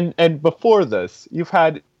 and before this, you've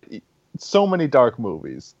had so many dark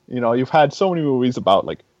movies. You know, you've had so many movies about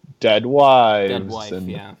like dead wives, and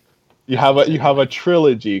yeah. You have a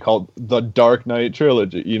trilogy called the Dark Knight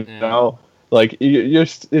trilogy. You know, like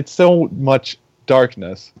it's so much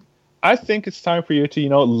darkness. I think it's time for you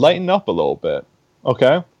to lighten up a little bit.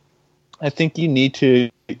 Okay, I think you need to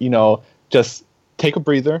just take a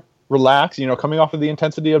breather, relax. Coming off of the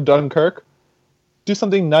intensity of Dunkirk, do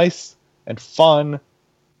something nice and fun,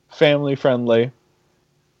 family friendly.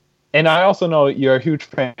 And I also know you're a huge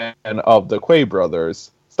fan of the Quay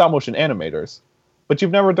brothers, stop motion animators, but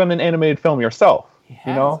you've never done an animated film yourself.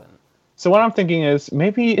 You know? So what I'm thinking is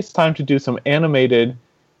maybe it's time to do some animated,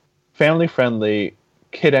 family friendly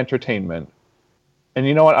kid entertainment. And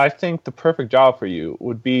you know what? I think the perfect job for you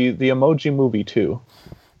would be the Emoji Movie 2.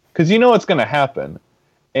 Because you know what's going to happen.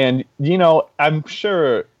 And, you know, I'm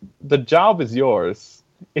sure the job is yours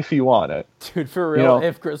if you want it. Dude, for real,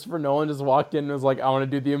 if Christopher Nolan just walked in and was like, I want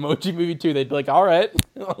to do the Emoji Movie 2, they'd be like, all right.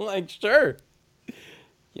 Like, sure.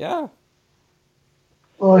 Yeah.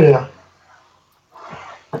 Oh, yeah.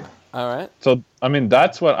 All right. So, I mean,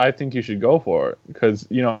 that's what I think you should go for. Because,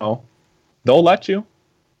 you know, they'll let you.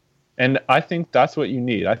 And I think that's what you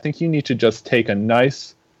need. I think you need to just take a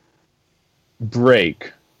nice break.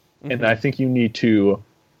 Mm-hmm. And I think you need to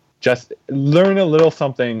just learn a little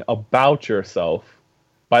something about yourself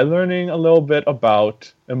by learning a little bit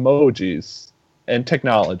about emojis and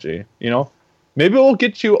technology. You know, maybe it will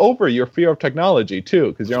get you over your fear of technology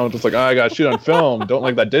too, because you're just like, oh, I got to shoot on film. Don't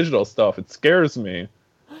like that digital stuff. It scares me.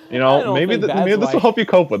 You know, maybe this will help you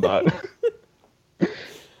cope with that.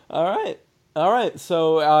 All right.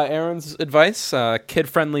 So Aaron's advice: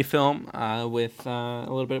 kid-friendly film with a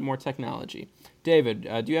little bit more technology. David,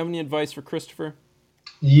 do you have any advice for Christopher?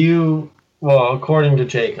 According to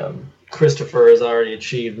Jacob, Christopher has already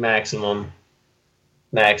achieved maximum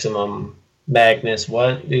Magnus.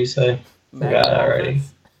 What do you say? Forgot already.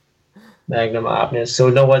 Magnum opus. So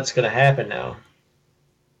we know what's going to happen now.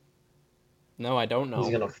 No, I don't know.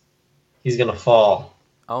 He's gonna fall.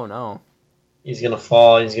 Oh no. He's gonna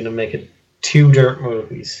fall. He's gonna make 2 dirt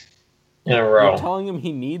movies in a row. You're telling him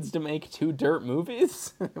he needs to make 2 dirt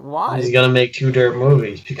movies? Why? He's gonna make 2 dirt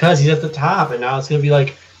movies because he's at the top, and now it's gonna be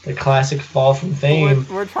like the classic fall from fame.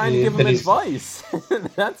 We're trying to give him advice.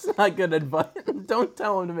 That's not good advice. Don't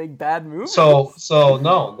tell him to make bad movies. So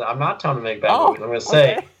no, I'm not telling him to make bad movies. I'm gonna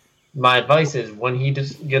say my advice is when he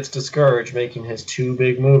gets discouraged making his 2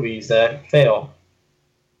 big movies that fail,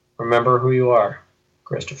 remember who you are,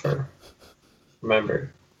 Christopher.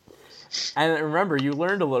 Remember. And remember, you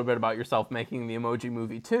learned a little bit about yourself making the Emoji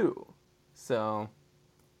Movie too. So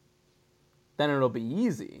then it'll be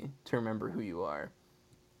easy to remember who you are.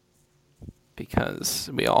 Because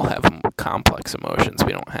we all have complex emotions.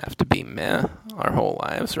 We don't have to be meh our whole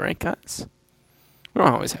lives, right, guys? We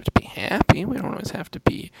don't always have to be happy. We don't always have to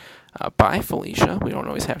be bye, Felicia. We don't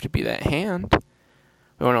always have to be that hand.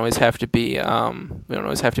 We don't always have to be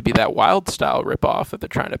that Wild Style ripoff that they're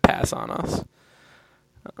trying to pass on us.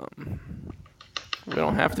 We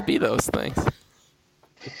don't have to be those things.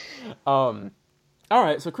 All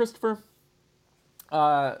right, so Christopher,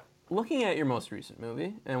 looking at your most recent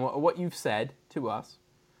movie and what you've said to us,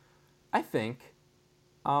 I think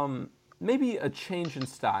maybe a change in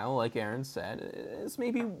style, like Aaron said,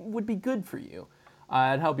 would be good for you.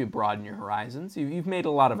 It'd help you broaden your horizons. You've made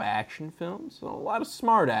a lot of action films, a lot of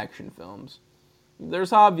smart action films.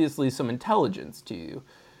 There's obviously some intelligence to you.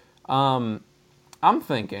 I'm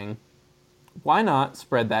thinking, why not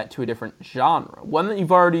spread that to a different genre? One that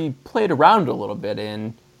you've already played around a little bit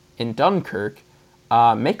in Dunkirk.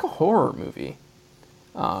 Make a horror movie.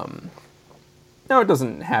 No, it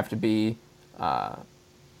doesn't have to be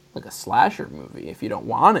like a slasher movie if you don't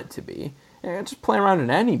want it to be. Just play around in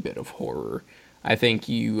any bit of horror. I think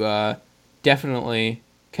you definitely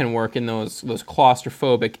can work in those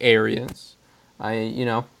claustrophobic areas.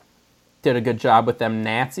 Did a good job with them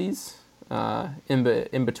Nazis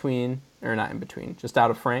in between, or not in between, just out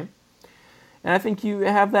of frame. And I think you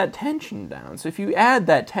have that tension down. So if you add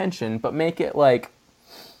that tension, but make it like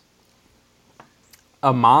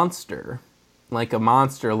a monster like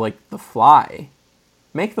The Fly,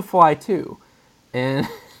 make The Fly too. And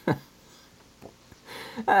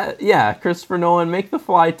Christopher Nolan, make The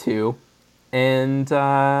Fly too. And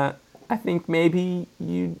I think maybe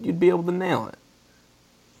you'd be able to nail it.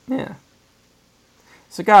 Yeah.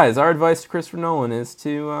 So guys, our advice to Christopher Nolan is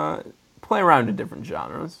to play around in different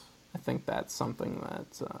genres. I think that's something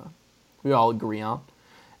that we all agree on.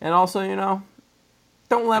 And also,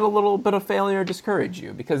 don't let a little bit of failure discourage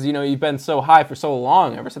you, because you've been so high for so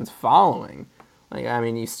long, ever since Following. You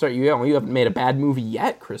haven't made a bad movie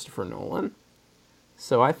yet, Christopher Nolan.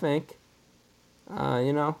 So I think,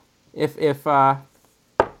 if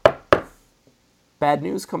bad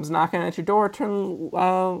news comes knocking at your door, turn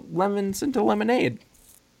lemons into lemonade.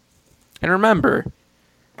 And remember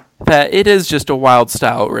that it is just a Wild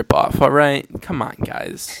Style ripoff, all right? Come on,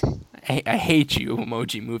 guys. I hate you,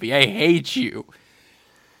 Emoji Movie. I hate you.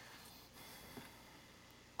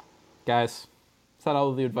 Guys, is that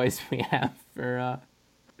all the advice we have? for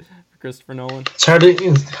Christopher Nolan.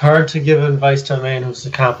 It's hard to give advice to a man who's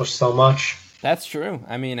accomplished so much. That's true.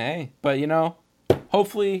 I mean, hey, but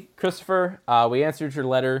hopefully, Christopher, we answered your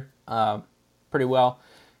letter pretty well.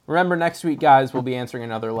 Remember, next week, guys, we'll be answering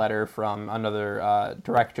another letter from another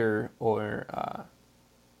director or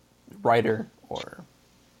writer or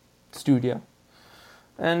studio.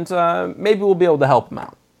 And maybe we'll be able to help him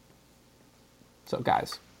out. So,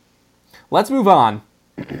 guys, let's move on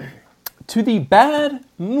to the bad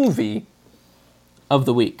movie of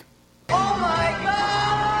the week. Oh my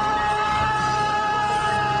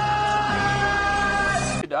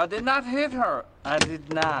God! I did not hit her. I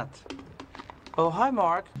did not. Oh, hi,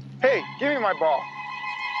 Mark. Hey, give me my ball.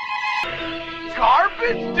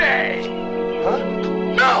 Garbage day! Huh?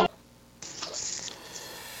 No!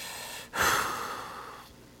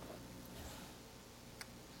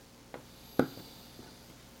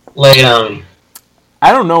 Lay it on me.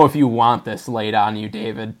 I don't know if you want this laid on you,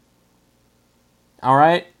 David.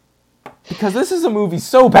 Alright? Because this is a movie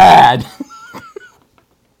so bad.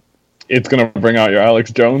 It's gonna bring out your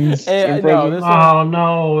Alex Jones impression. Oh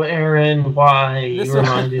no, Aaron! Why you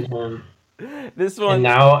reminded him? This one. And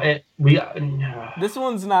now This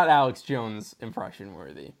one's not Alex Jones impression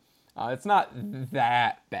worthy. It's not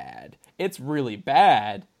that bad. It's really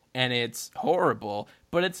bad and it's horrible,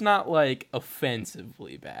 but it's not like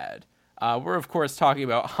offensively bad. We're of course talking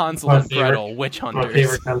about Hansel and Gretel, Witch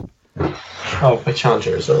Hunters. Oh, Witch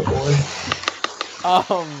Hunters! Oh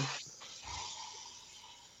boy.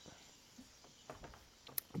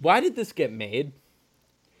 Why did this get made?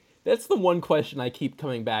 That's the one question I keep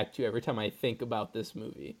coming back to every time I think about this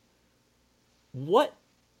movie. What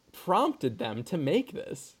prompted them to make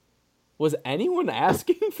this? Was anyone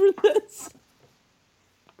asking for this?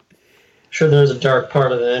 Sure, there's a dark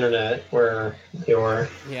part of the internet where they were.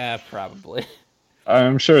 Yeah, probably.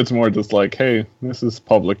 I'm sure it's more just like, hey, this is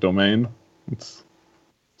public domain. Let's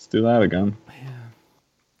do that again.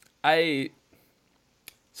 Yeah.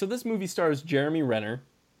 So this movie stars Jeremy Renner.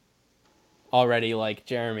 Already, like,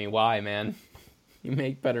 Jeremy, why, man? You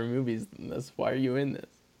make better movies than this. Why are you in this?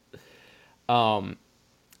 Then,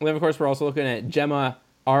 of course, we're also looking at Gemma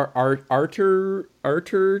Arterton.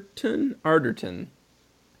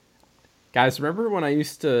 Guys, remember when I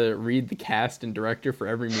used to read the cast and director for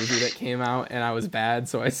every movie that came out and I was bad,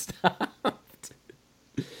 so I stopped?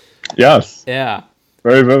 Yes. Yeah.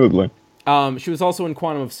 Very vividly. She was also in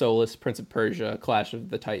Quantum of Solace, Prince of Persia, Clash of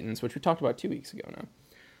the Titans, which we talked about 2 weeks ago now.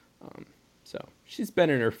 So she's been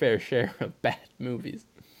in her fair share of bad movies.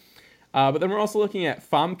 But then we're also looking at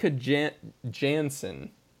Famke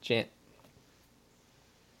Janssen.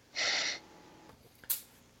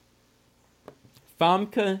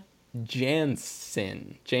 Famke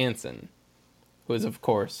Janssen, who is, of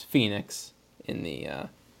course, Phoenix in the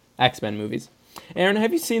X-Men movies. Aaron,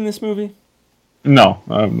 have you seen this movie? No,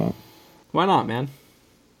 I have not. Why not, man?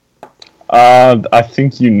 I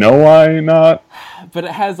think you know why not. But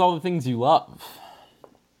it has all the things you love.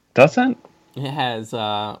 Doesn't? It has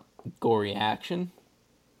gory action.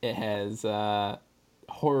 It has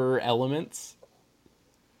horror elements.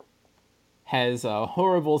 Has a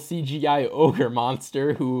horrible CGI ogre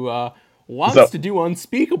monster who wants to do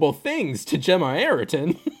unspeakable things to Gemma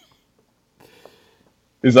Arterton.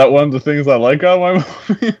 Is that one of the things I like on my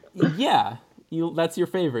movie? Yeah. That's your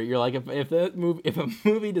favorite. You're like, if a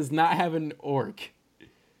movie does not have an orc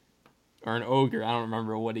or an ogre, I don't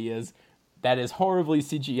remember what he is, that is horribly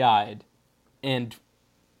CGI'd, and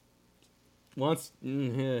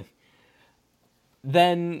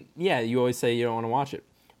then yeah, you always say you don't want to watch it.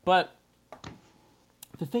 But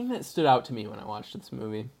the thing that stood out to me when I watched this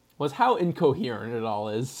movie was how incoherent it all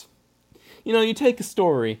is. You take a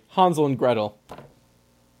story, Hansel and Gretel.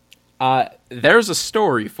 There's a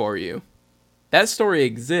story for you. That story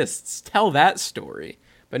exists. Tell that story.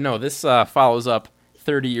 But no, this follows up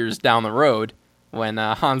 30 years down the road when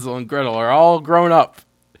Hansel and Gretel are all grown up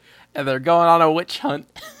and they're going on a witch hunt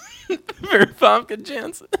for Famke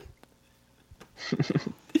Janssen.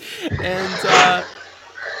 And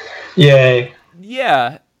yay.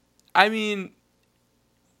 Yeah. I mean,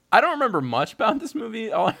 I don't remember much about this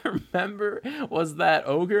movie. All I remember was that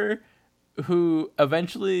ogre who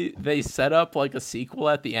eventually they set up like a sequel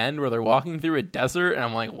at the end where they're walking through a desert, and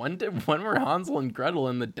I'm like, when were Hansel and Gretel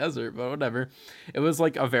in the desert? But whatever. It was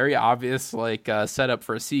like a very obvious like setup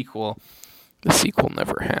for a sequel. The sequel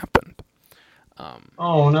never happened.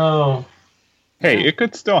 Oh no. Hey, it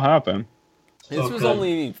could still happen. This was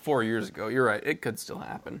only 4 years ago. You're right. It could still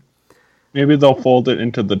happen. Maybe they'll fold it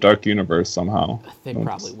into the Dark Universe somehow. They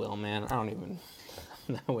probably will, man. I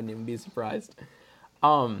wouldn't even be surprised.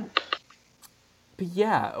 But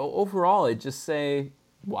yeah, overall, I'd just say,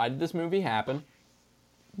 why did this movie happen?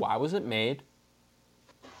 Why was it made?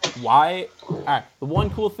 Why? All right, the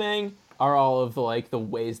one cool thing are all of the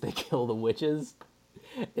ways they kill the witches.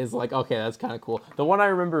 Is like, okay, that's kind of cool. The one I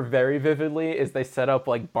remember very vividly is they set up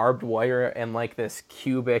like barbed wire and like this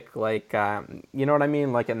cubic, you know what I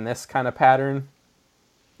mean? Like in this kind of pattern.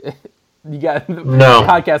 You got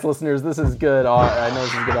podcast listeners, this is good. I know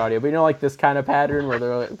this is good audio, but you know, like this kind of pattern where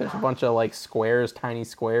there's a bunch of like squares, tiny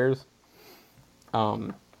squares.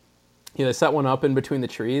 They set one up in between the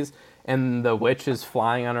trees, and the witch is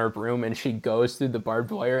flying on her broom, and she goes through the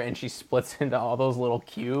barbed wire, and she splits into all those little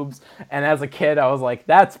cubes. And as a kid, I was like,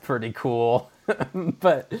 that's pretty cool.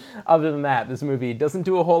 But other than that, this movie doesn't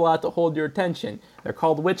do a whole lot to hold your attention. They're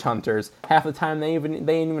called witch hunters. Half the time, they ain't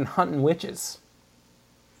even hunting witches.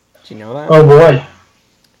 Did you know that? Oh, boy.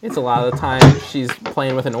 It's a lot of the time she's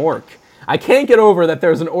playing with an orc. I can't get over that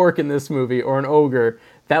there's an orc in this movie, or an ogre.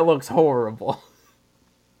 That looks horrible.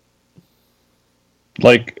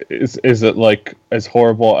 Like, is it like as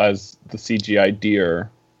horrible as the CGI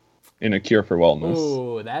deer in A Cure for Wellness?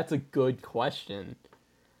 Ooh, that's a good question.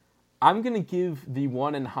 I'm going to give the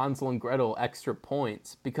one in Hansel and Gretel extra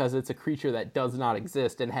points because it's a creature that does not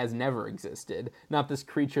exist and has never existed. Not this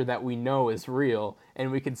creature that we know is real and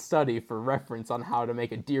we can study for reference on how to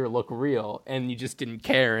make a deer look real, and you just didn't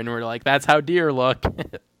care and we're like, that's how deer look.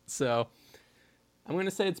 So I'm going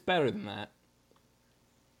to say it's better than that.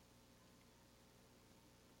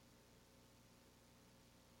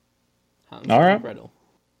 Hansel and Gretel.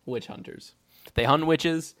 Witch hunters. They hunt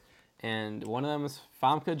witches, and one of them is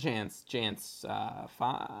Famke Janssen.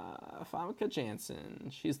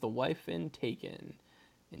 She's the wife in Taken,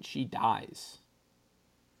 and she dies.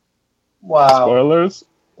 Wow. Spoilers?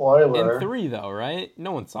 Spoiler. In 3, though, right?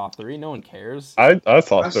 No one saw 3. No one cares. I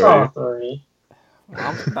saw 3. I saw 3.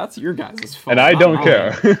 Well, that's your guys' fault. And I don't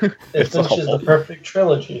care. It finishes the perfect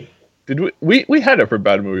trilogy. Did we had it for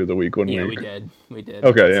Bad Movie of the Week, wouldn't we? Yeah, we did.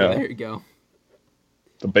 Okay, so yeah. There you go.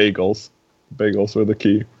 The bagels. Bagels were the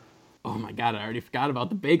key. Oh my god, I already forgot about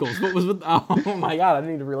the bagels. What was with... Oh my god, I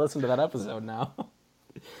need to re-listen to that episode now.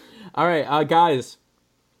 All right, guys.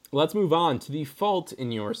 Let's move on to The Fault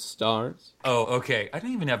in Your Stars. Oh, okay. I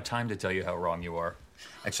don't even have time to tell you how wrong you are.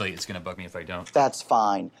 Actually, it's going to bug me if I don't. That's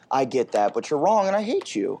fine. I get that, but you're wrong and I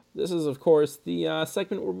hate you. This is, of course, the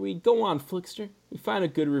segment where we go on Flickster. We find a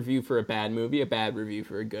good review for a bad movie, a bad review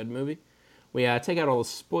for a good movie. We take out all the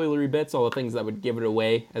spoilery bits, all the things that would give it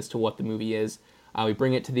away as to what the movie is. We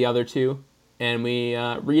bring it to the other two, and we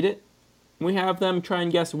read it. And we have them try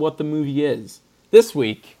and guess what the movie is. This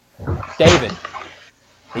week, David,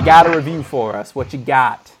 you got a review for us. What you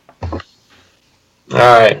got? All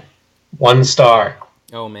right. 1 star.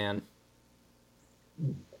 Oh, man.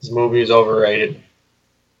 This movie is overrated.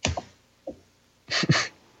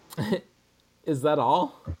 Is that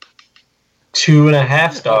all?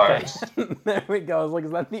 2.5 stars. Okay. There we go. I was like,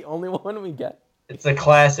 is that the only one we get? It's a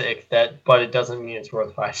classic, but it doesn't mean it's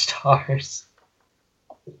worth 5 stars.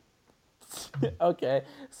 Okay.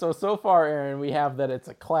 So far, Aaron, we have that it's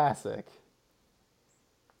a classic.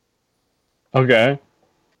 Okay.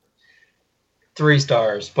 3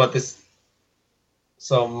 stars, but this...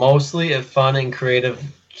 So mostly a fun and creative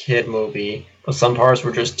kid movie, but some parts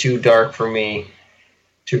were just too dark for me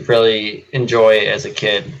to really enjoy as a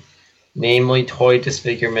kid. Namely, toy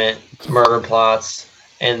disfigurement, murder plots,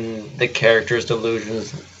 and the characters'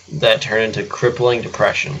 delusions that turn into crippling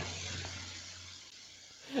depression.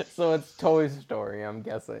 So it's Toy Story, I'm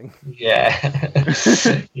guessing. Yeah.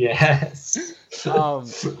 Yes.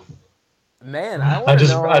 Man, I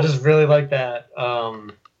just really like that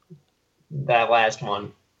that last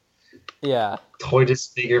one. Yeah. Toy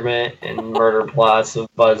disfigurement and murder plots of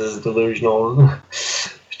Buzz's delusional.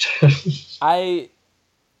 I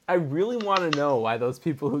really want to know why those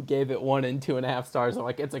people who gave it 1 and 2.5 stars are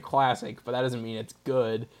like, it's a classic, but that doesn't mean it's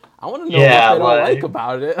good. I want to know what they don't like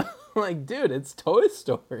about it. Like, dude, it's Toy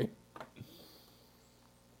Story.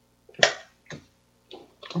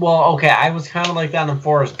 Well, okay, I was kind of like that in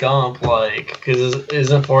Forrest Gump, like, because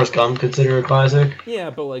isn't Forrest Gump considered a classic? Yeah,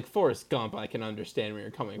 but like Forrest Gump, I can understand where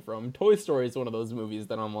you're coming from. Toy Story is one of those movies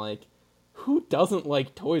that I'm like, who doesn't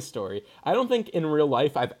like Toy Story? I don't think in real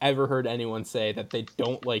life I've ever heard anyone say that they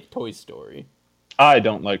don't like Toy Story. I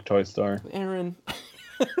don't like Toy Story. Aaron.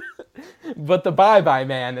 But the Bye Bye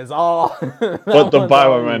Man is all... But the Bye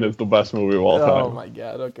Bye Man is the best movie of all time. Oh my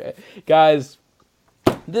god, okay. Guys,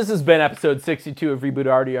 this has been episode 62 of Reboot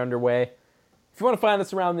Already Underway. If you want to find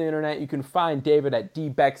us around the internet, you can find David at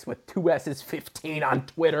dbex with 2 S's 15 on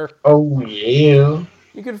Twitter. Oh, yeah.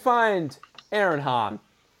 You can find Aaron Hahn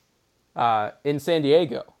in San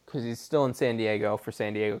Diego, because he's still in San Diego for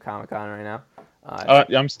San Diego Comic-Con right now.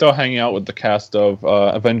 I'm still hanging out with the cast of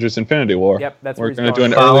Avengers Infinity War. Yep, that's we're going to do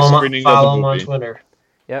an early screening of the movie. Follow him on Twitter.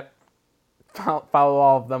 Yep. Follow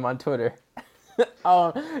all of them on Twitter. If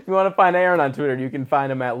you want to find Aaron on Twitter, you can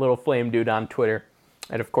find him at Little Flame Dude on Twitter.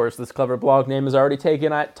 And of course, this clever blog name is already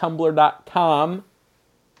taken at tumblr.com.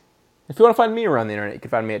 If you want to find me around the internet, you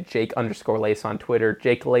can find me at Jake_Lace on Twitter,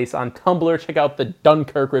 Jake Lace on Tumblr. Check out the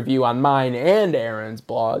Dunkirk review on mine and Aaron's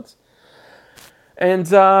blogs. And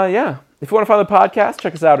yeah, if you want to follow the podcast,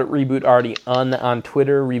 check us out at Reboot Already on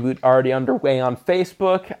Twitter, Reboot Already Underway on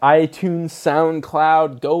Facebook, iTunes,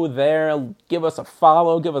 SoundCloud. Go there, give us a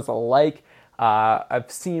follow, give us a like.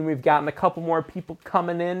 I've seen we've gotten a couple more people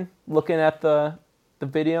coming in, looking at the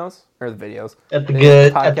videos. At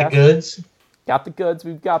the goods. Got the goods,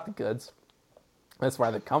 we've got the goods. That's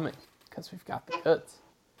why they're coming, because we've got the goods.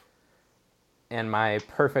 And my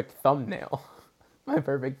perfect thumbnail. My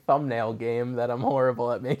perfect thumbnail game that I'm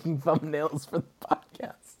horrible at making thumbnails for the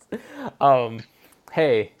podcast.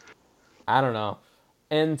 Hey, I don't know.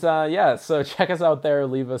 And yeah, so check us out there.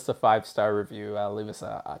 Leave us a 5-star review. Leave us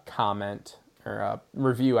a comment, or a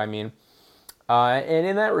review, I mean. And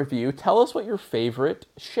in that review, tell us what your favorite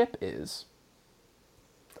ship is.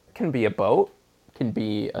 It can be a boat, can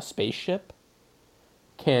be a spaceship,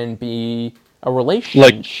 can be a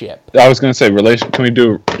relationship. I was going to say can we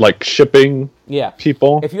do like shipping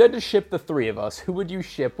people? If you had to ship the three of us, who would you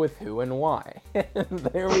ship with who and why?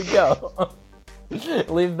 There we go.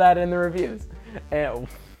 Leave that in the reviews. And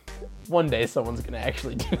one day someone's going to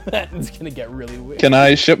actually do that and it's going to get really weird. Can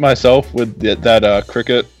I ship myself with that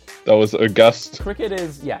Cricket that was a guest? Cricket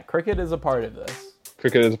is a part of this.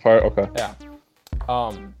 Cricket is a part? Okay. Yeah.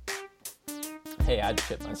 Hey, I'd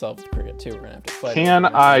ship myself with Cricket too. We're going to have to fight. Can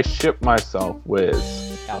I ship myself with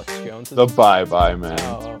Alex Jones? The Bye-Bye Man.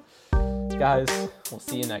 Oh. Guys, we'll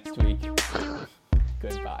see you next week.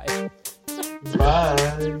 Goodbye. Bye.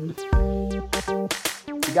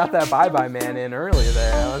 You got that Bye-Bye Man in earlier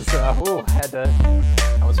there. I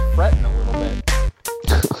was fretting a little bit.